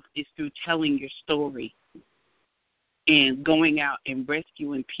love is through telling your story and going out and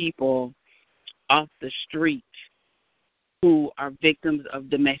rescuing people off the street who are victims of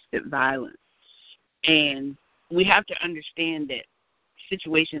domestic violence. And we have to understand that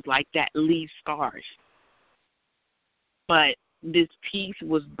situations like that leave scars. But this piece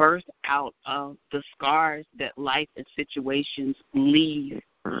was birthed out of the scars that life and situations leave,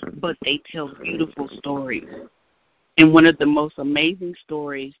 but they tell beautiful stories. And one of the most amazing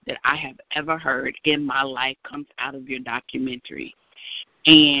stories that I have ever heard in my life comes out of your documentary.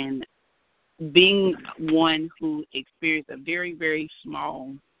 And being one who experienced a very, very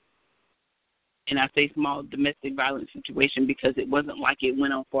small, and I say small, domestic violence situation because it wasn't like it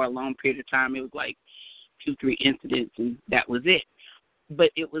went on for a long period of time. It was like 2-3 incidents, and that was it.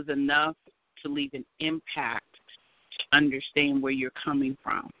 But it was enough to leave an impact to understand where you're coming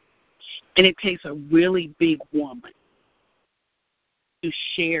from. And it takes a really big woman to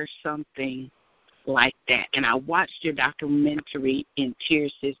share something like that. And I watched your documentary in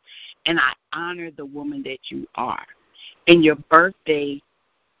tears, sis, and I honor the woman that you are. And your birthday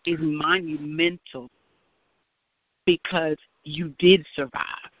is monumental because you did survive.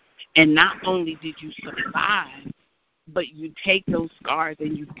 And not only did you survive, but you take those scars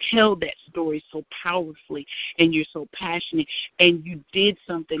and you tell that story so powerfully and you're so passionate and you did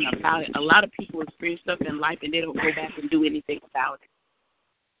something about it. A lot of people experience stuff in life and they don't go back and do anything about it.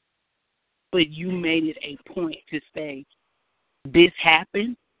 But you made it a point to say, this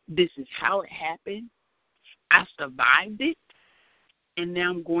happened, this is how it happened, I survived it, and now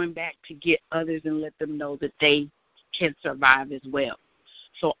I'm going back to get others and let them know that they can survive as well.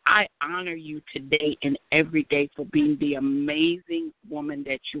 So I honor you today and every day for being the amazing woman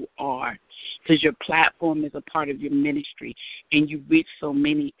that you are, because your platform is a part of your ministry and you reach so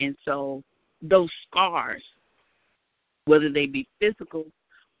many. And so those scars, whether they be physical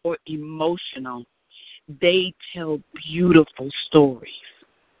or emotional, they tell beautiful stories.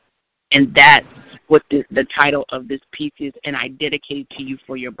 And that's what the title of this piece is, and I dedicate it to you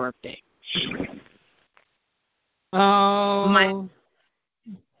for your birthday. Oh,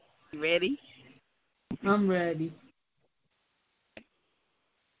 You ready? I'm ready.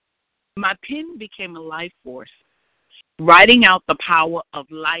 My pen became a life force, writing out the power of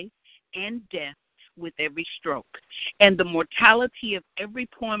life and death with every stroke. And the mortality of every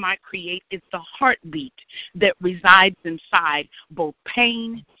poem I create is the heartbeat that resides inside both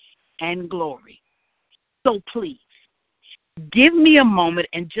pain and glory. So please, give me a moment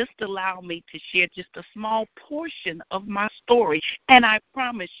and just allow me to share just a small portion of my story. And I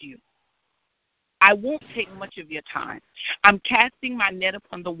promise you, I won't take much of your time. I'm casting my net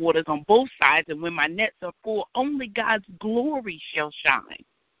upon the waters on both sides, and when my nets are full, only God's glory shall shine.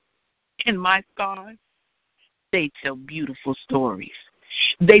 And my scars, they tell beautiful stories.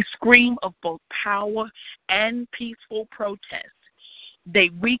 They scream of both power and peaceful protest. They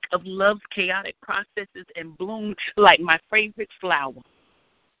reek of love's chaotic processes and bloom like my favorite flower,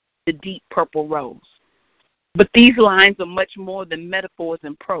 the deep purple rose. But these lines are much more than metaphors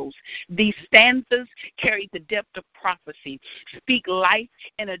and prose. These stanzas carry the depth of prophecy, speak life,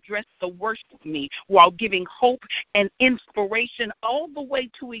 and address the worst of me while giving hope and inspiration all the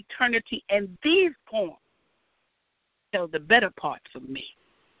way to eternity. And these poems tell the better parts of me,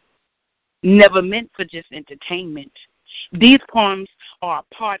 never meant for just entertainment. These poems are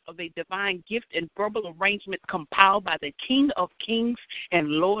a part of a divine gift and verbal arrangement compiled by the King of Kings and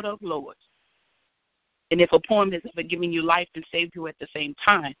Lord of Lords. And if a poem has ever given you life and saved you at the same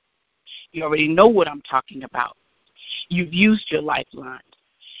time, you already know what I'm talking about. You've used your lifeline,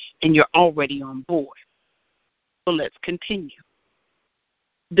 and you're already on board. So let's continue.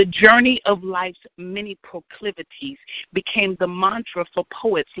 The journey of life's many proclivities became the mantra for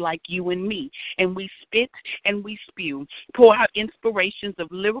poets like you and me. And we spit and we spew, pour out inspirations of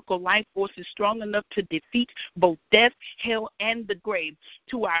lyrical life forces strong enough to defeat both death, hell, and the grave.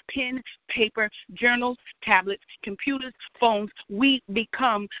 To our pen, paper, journals, tablets, computers, phones, we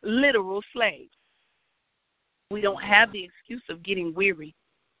become literal slaves. We don't have the excuse of getting weary,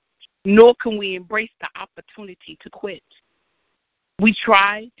 nor can we embrace the opportunity to quit. We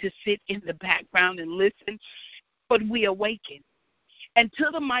try to sit in the background and listen, but we awaken. And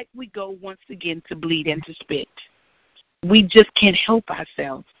to the mic we go once again to bleed and to spit. We just can't help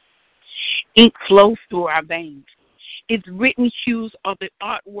ourselves. Ink flows through our veins. Its written hues are the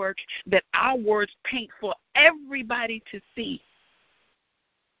artwork that our words paint for everybody to see.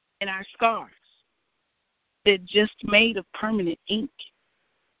 And our scars, they're just made of permanent ink,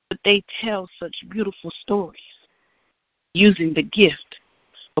 but they tell such beautiful stories, using the gift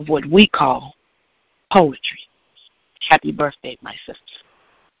of what we call poetry. Happy birthday, my sister.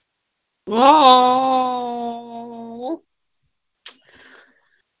 Oh,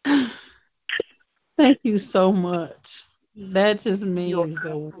 thank you so much. That just means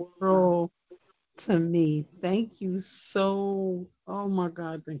the world to me. Thank you so, oh my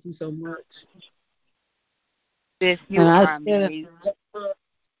God, thank you so much. Sis, you And I are said, amazing.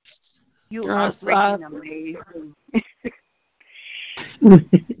 You I, are I, freaking amazing.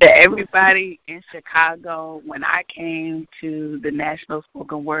 To everybody in Chicago, when I came to the National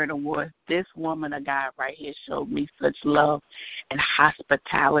Spoken Word Awards, this woman of God right here showed me such love and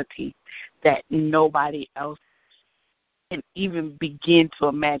hospitality that nobody else can even begin to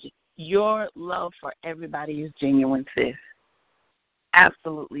imagine. Your love for everybody is genuine, sis.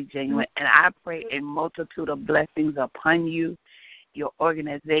 Absolutely genuine. And I pray a multitude of blessings upon you, your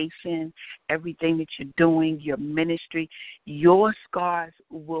organization, everything that you're doing, your ministry. Your scars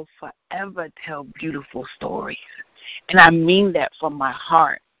will forever tell beautiful stories. And I mean that from my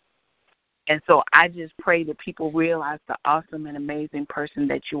heart. And so I just pray that people realize the awesome and amazing person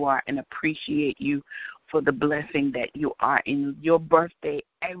that you are and appreciate you for the blessing that you are. And your birthday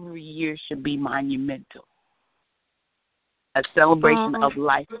every year should be monumental. A celebration of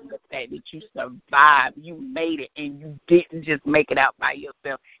life and the fact that you survived, you made it, and you didn't just make it out by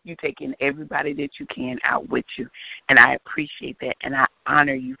yourself. You taking everybody that you can out with you, and I appreciate that, and I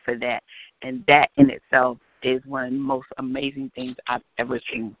honor you for that. And that in itself is one of the most amazing things I've ever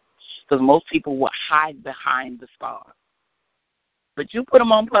seen, because most people will hide behind the scars, but you put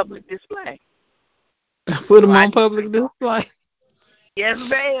them on public display. put them on public display. Yes,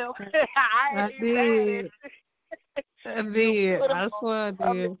 ma'am. I I ain't mad at did. it. I You did. put them I swear I on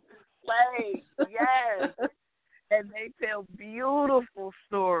the did. plate. Yes. And they tell beautiful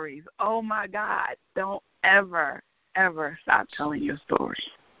stories. Oh, my God. Don't ever, ever stop telling your story.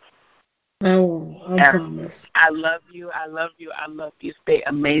 Oh, I Ever. promise. I love you. I love you. I love you. Stay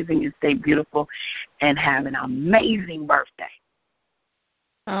amazing and stay beautiful and have an amazing birthday.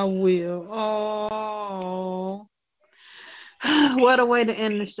 I will. Oh, what a way to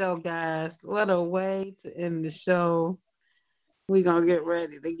end the show, guys. What a way to end the show. We're going to get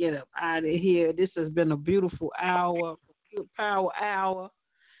ready to get up out of here. This has been a beautiful hour, good power hour.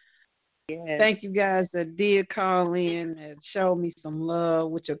 Yes. Thank you guys that did call in and show me some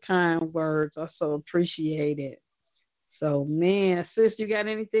love with your kind words. I so appreciate it. So, man, sis, you got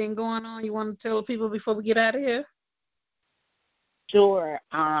anything going on you want to tell people before we get out of here? Sure.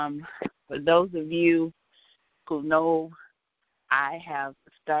 For those of you who know, I have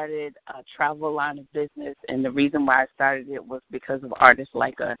started a travel line of business, and the reason why I started it was because of artists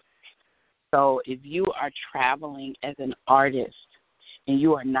like us. So if you are traveling as an artist and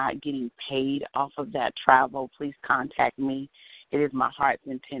you are not getting paid off of that travel, please contact me. It is my heart's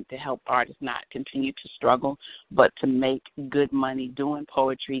intent to help artists not continue to struggle, but to make good money doing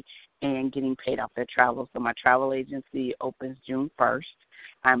poetry and getting paid off their travel. So my travel agency opens June 1st.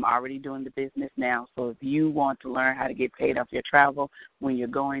 I'm already doing the business now. So if you want to learn how to get paid off your travel when you're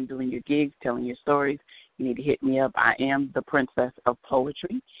going, doing your gigs, telling your stories, you need to hit me up. I am the Princess of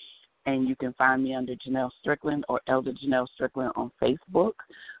Poetry. And you can find me under Janelle Strickland or Elder Janelle Strickland on Facebook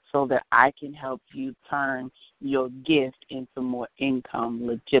so that I can help you turn your gift into more income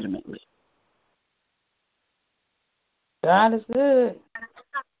legitimately. God is good.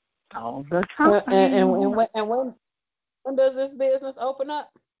 All the time. And when does this business open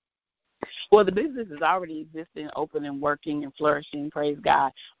up? Well, the business is already existing, open and working and flourishing, praise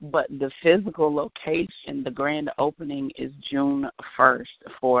God. But the physical location, the grand opening is June 1st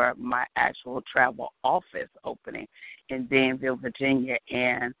for my actual travel office opening in Danville, Virginia.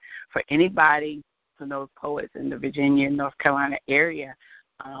 And for anybody who knows poets in the Virginia and North Carolina area,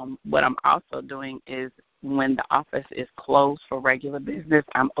 what I'm also doing is when the office is closed for regular business,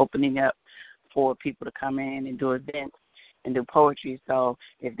 I'm opening up for people to come in and do events and do poetry. So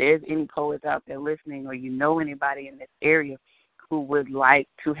if there's any poets out there listening or you know anybody in this area who would like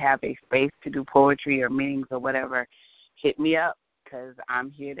to have a space to do poetry or meetings or whatever, hit me up because I'm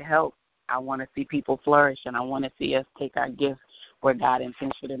here to help. I want to see people flourish, and I want to see us take our gifts where God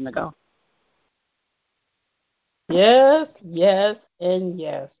intends for them to go. Yes, yes, and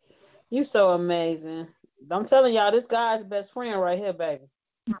yes. You so amazing. I'm telling y'all, this guy's best friend right here, baby.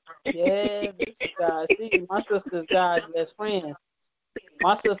 Yeah, this is God. See, my sister's God's best friend.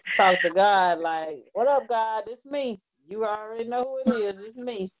 My sister talked to God like, "What up, God? It's me. You already know who it is. It's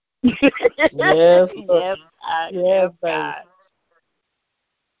me." Yes, Yes, yes, baby. God.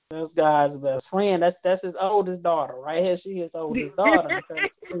 That's God's best friend. That's his oldest daughter right here. She his oldest daughter.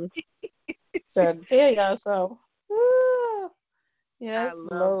 I'm trying to tell y'all so. Yes,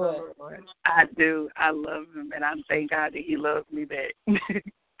 I love Lord. the Lord. I do. I love him, and I thank God that he loves me back.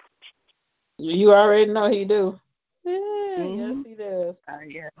 You already know he do. Yeah, Mm-hmm. yes, he does.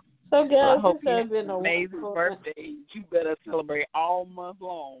 Yeah. So, guys, Well, I hope this you has have been an a amazing wonderful birthday. You better celebrate all month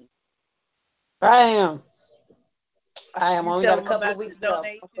long. I am. Did you Only tell got a them couple about of your weeks left.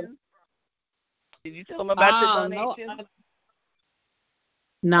 donations? Did you tell them about your No, donations?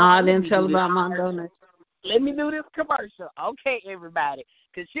 I Let didn't me tell do this about my commercial. donation. Let me do this commercial. Okay, everybody,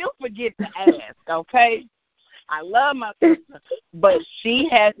 because she'll forget to ask, okay? I love my sister, but she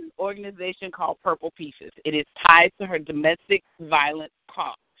has an organization called Purple Pieces. It is tied to her domestic violence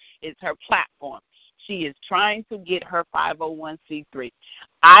cause. It's her platform. She is trying to get her 501c3.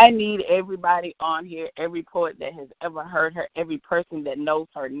 I need everybody on here, every poet that has ever heard her, every person that knows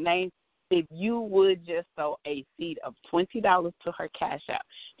her name. If you would just sow a seed of $20 to her Cash App,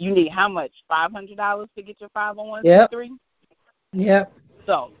 you need how much? $500 to get your 501c3? Yep.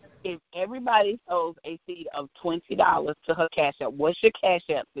 So if everybody sows a seed of $20 to her Cash App, what's your Cash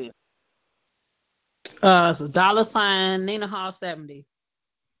App, sis? It's $ Nina Hall 70.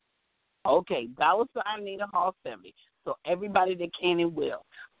 Okay, $ Nina Hall 70. So everybody that can and will,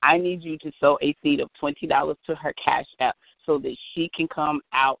 I need you to sow a seed of $20 to her Cash App so that she can come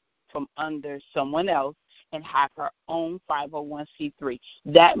out from under someone else and have her own 501c3.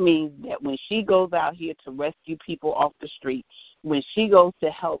 That means that when she goes out here to rescue people off the street, when she goes to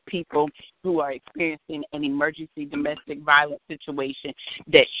help people who are experiencing an emergency domestic violence situation,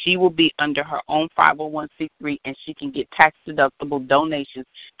 that she will be under her own 501c3 and she can get tax-deductible donations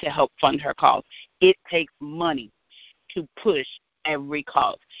to help fund her cause. It takes money to push every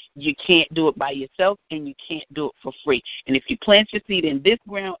cause. You can't do it by yourself, and you can't do it for free. And if you plant your seed in this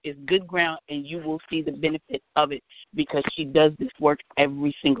ground, it's good ground, and you will see the benefit of it, because she does this work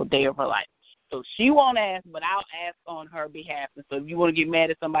every single day of her life. So she won't ask, but I'll ask on her behalf. And so if you want to get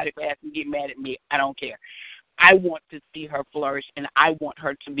mad at somebody for asking, get mad at me. I don't care. I want to see her flourish, and I want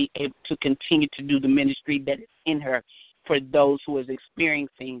her to be able to continue to do the ministry that is in her for those who is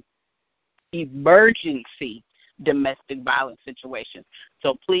experiencing emergency domestic violence situations.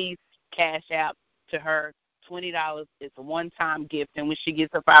 So please cash out to her $20. It's a one-time gift, and when she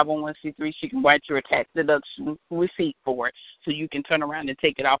gets a 501c3, she can write you a tax deduction receipt for it, so you can turn around and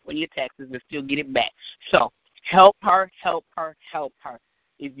take it off on your taxes and still get it back. So help her, help her, help her.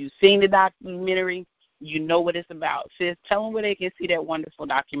 If you've seen the documentary, you know what it's about. Sis, tell them where they can see that wonderful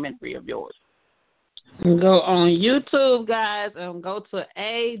documentary of yours. Go on YouTube, guys, and go to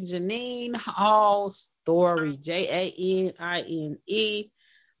A. Janine Hall Story, Janine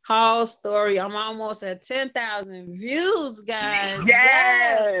Hall Story. I'm almost at 10,000 views, guys.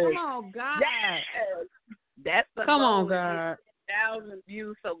 Yes. Come on, God. Yes. That's the Come goal, on, God. 10,000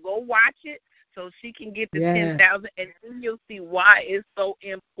 views. So go watch it so she can get to Yes. 10,000, and then you'll see why it's so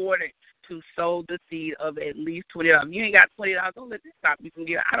important to sow the seed of at least $20. If you ain't got $20, don't let this stop you from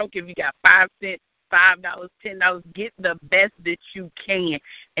giving. I don't care if you got 5 cents, $5, $10. Get the best that you can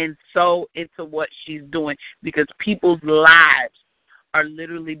and sow into what she's doing, because people's lives are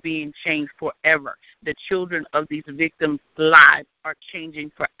literally being changed forever. The children of these victims' lives are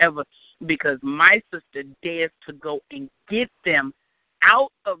changing forever, because my sister dares to go and get them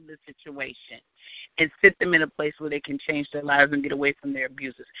out of the situation and sit them in a place where they can change their lives and get away from their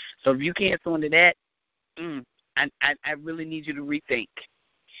abusers. So if you can't go into that, I really need you to rethink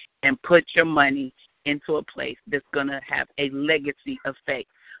and put your money into a place that's going to have a legacy effect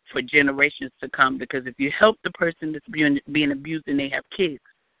for generations to come. Because if you help the person that's being abused and they have kids,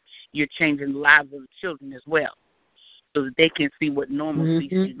 you're changing the lives of the children as well, so that they can see what normalcy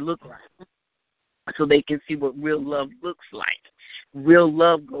should look like, so they can see what real love looks like. Real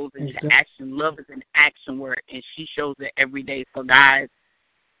love goes into action. Love is an action word, and she shows it every day. So, guys,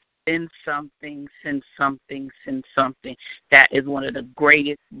 send something, send something, send something. That is one of the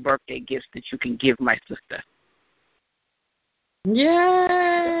greatest birthday gifts that you can give my sister.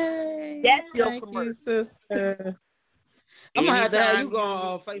 Yay! That's your Thank commercial. you, sister. I'm going to have to have you go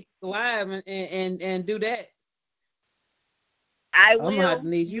on Facebook Live and do that. I I'm will. gonna have to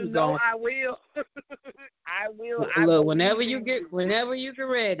need you to go. I will. I will. Look, whenever you get ready, I need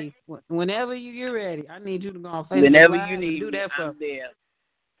you to go on Facebook whenever Live you need and do that me, I'm there.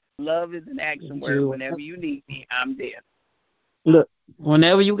 Love is an action word. Whenever you need me, I'm there. Look,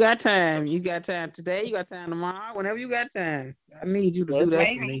 whenever you got time today, you got time tomorrow. Whenever you got time, I need you to do that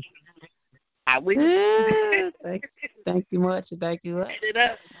for me. I will. Yeah, thank you much. Thank you much.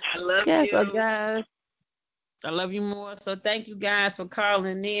 I love you. So guys. I love you more. So thank you guys for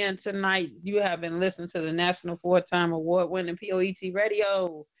calling in tonight. You have been listening to the National 4-time award-winning P.O.E.T.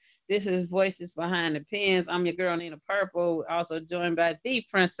 Radio. This is Voices Behind the Pens. I'm your girl, Nina Purple, also joined by the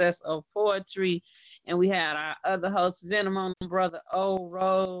Princess of Poetry. And we had our other host, Venom, brother O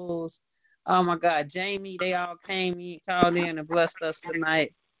Rose. Oh, my God, Jamie. They all called in and blessed us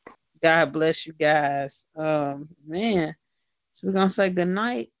tonight. God bless you guys. Man. So we're going to say good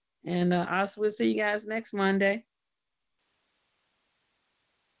night. And we'll see you guys next Monday.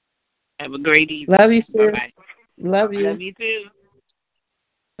 Have a great evening. Love you, sis. Bye-bye. Love you. Love you too.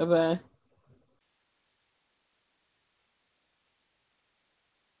 Bye-bye.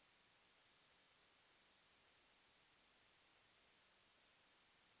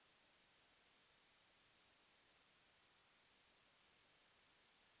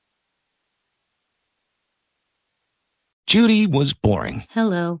 Judy was boring.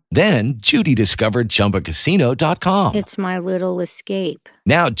 Hello. Then Judy discovered ChumbaCasino.com. It's my little escape.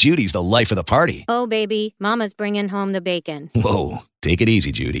 Now Judy's the life of the party. Oh, baby, mama's bringing home the bacon. Whoa, take it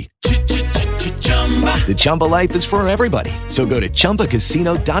easy, Judy. The Chumba life is for everybody. So go to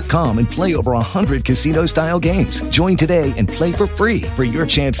ChumbaCasino.com and play over 100 casino-style games. Join today and play for free for your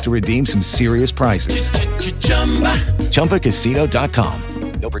chance to redeem some serious prizes. ChumbaCasino.com.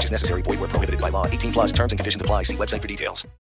 No purchase necessary. Void where prohibited by law. 18+ terms and conditions apply. See website for details.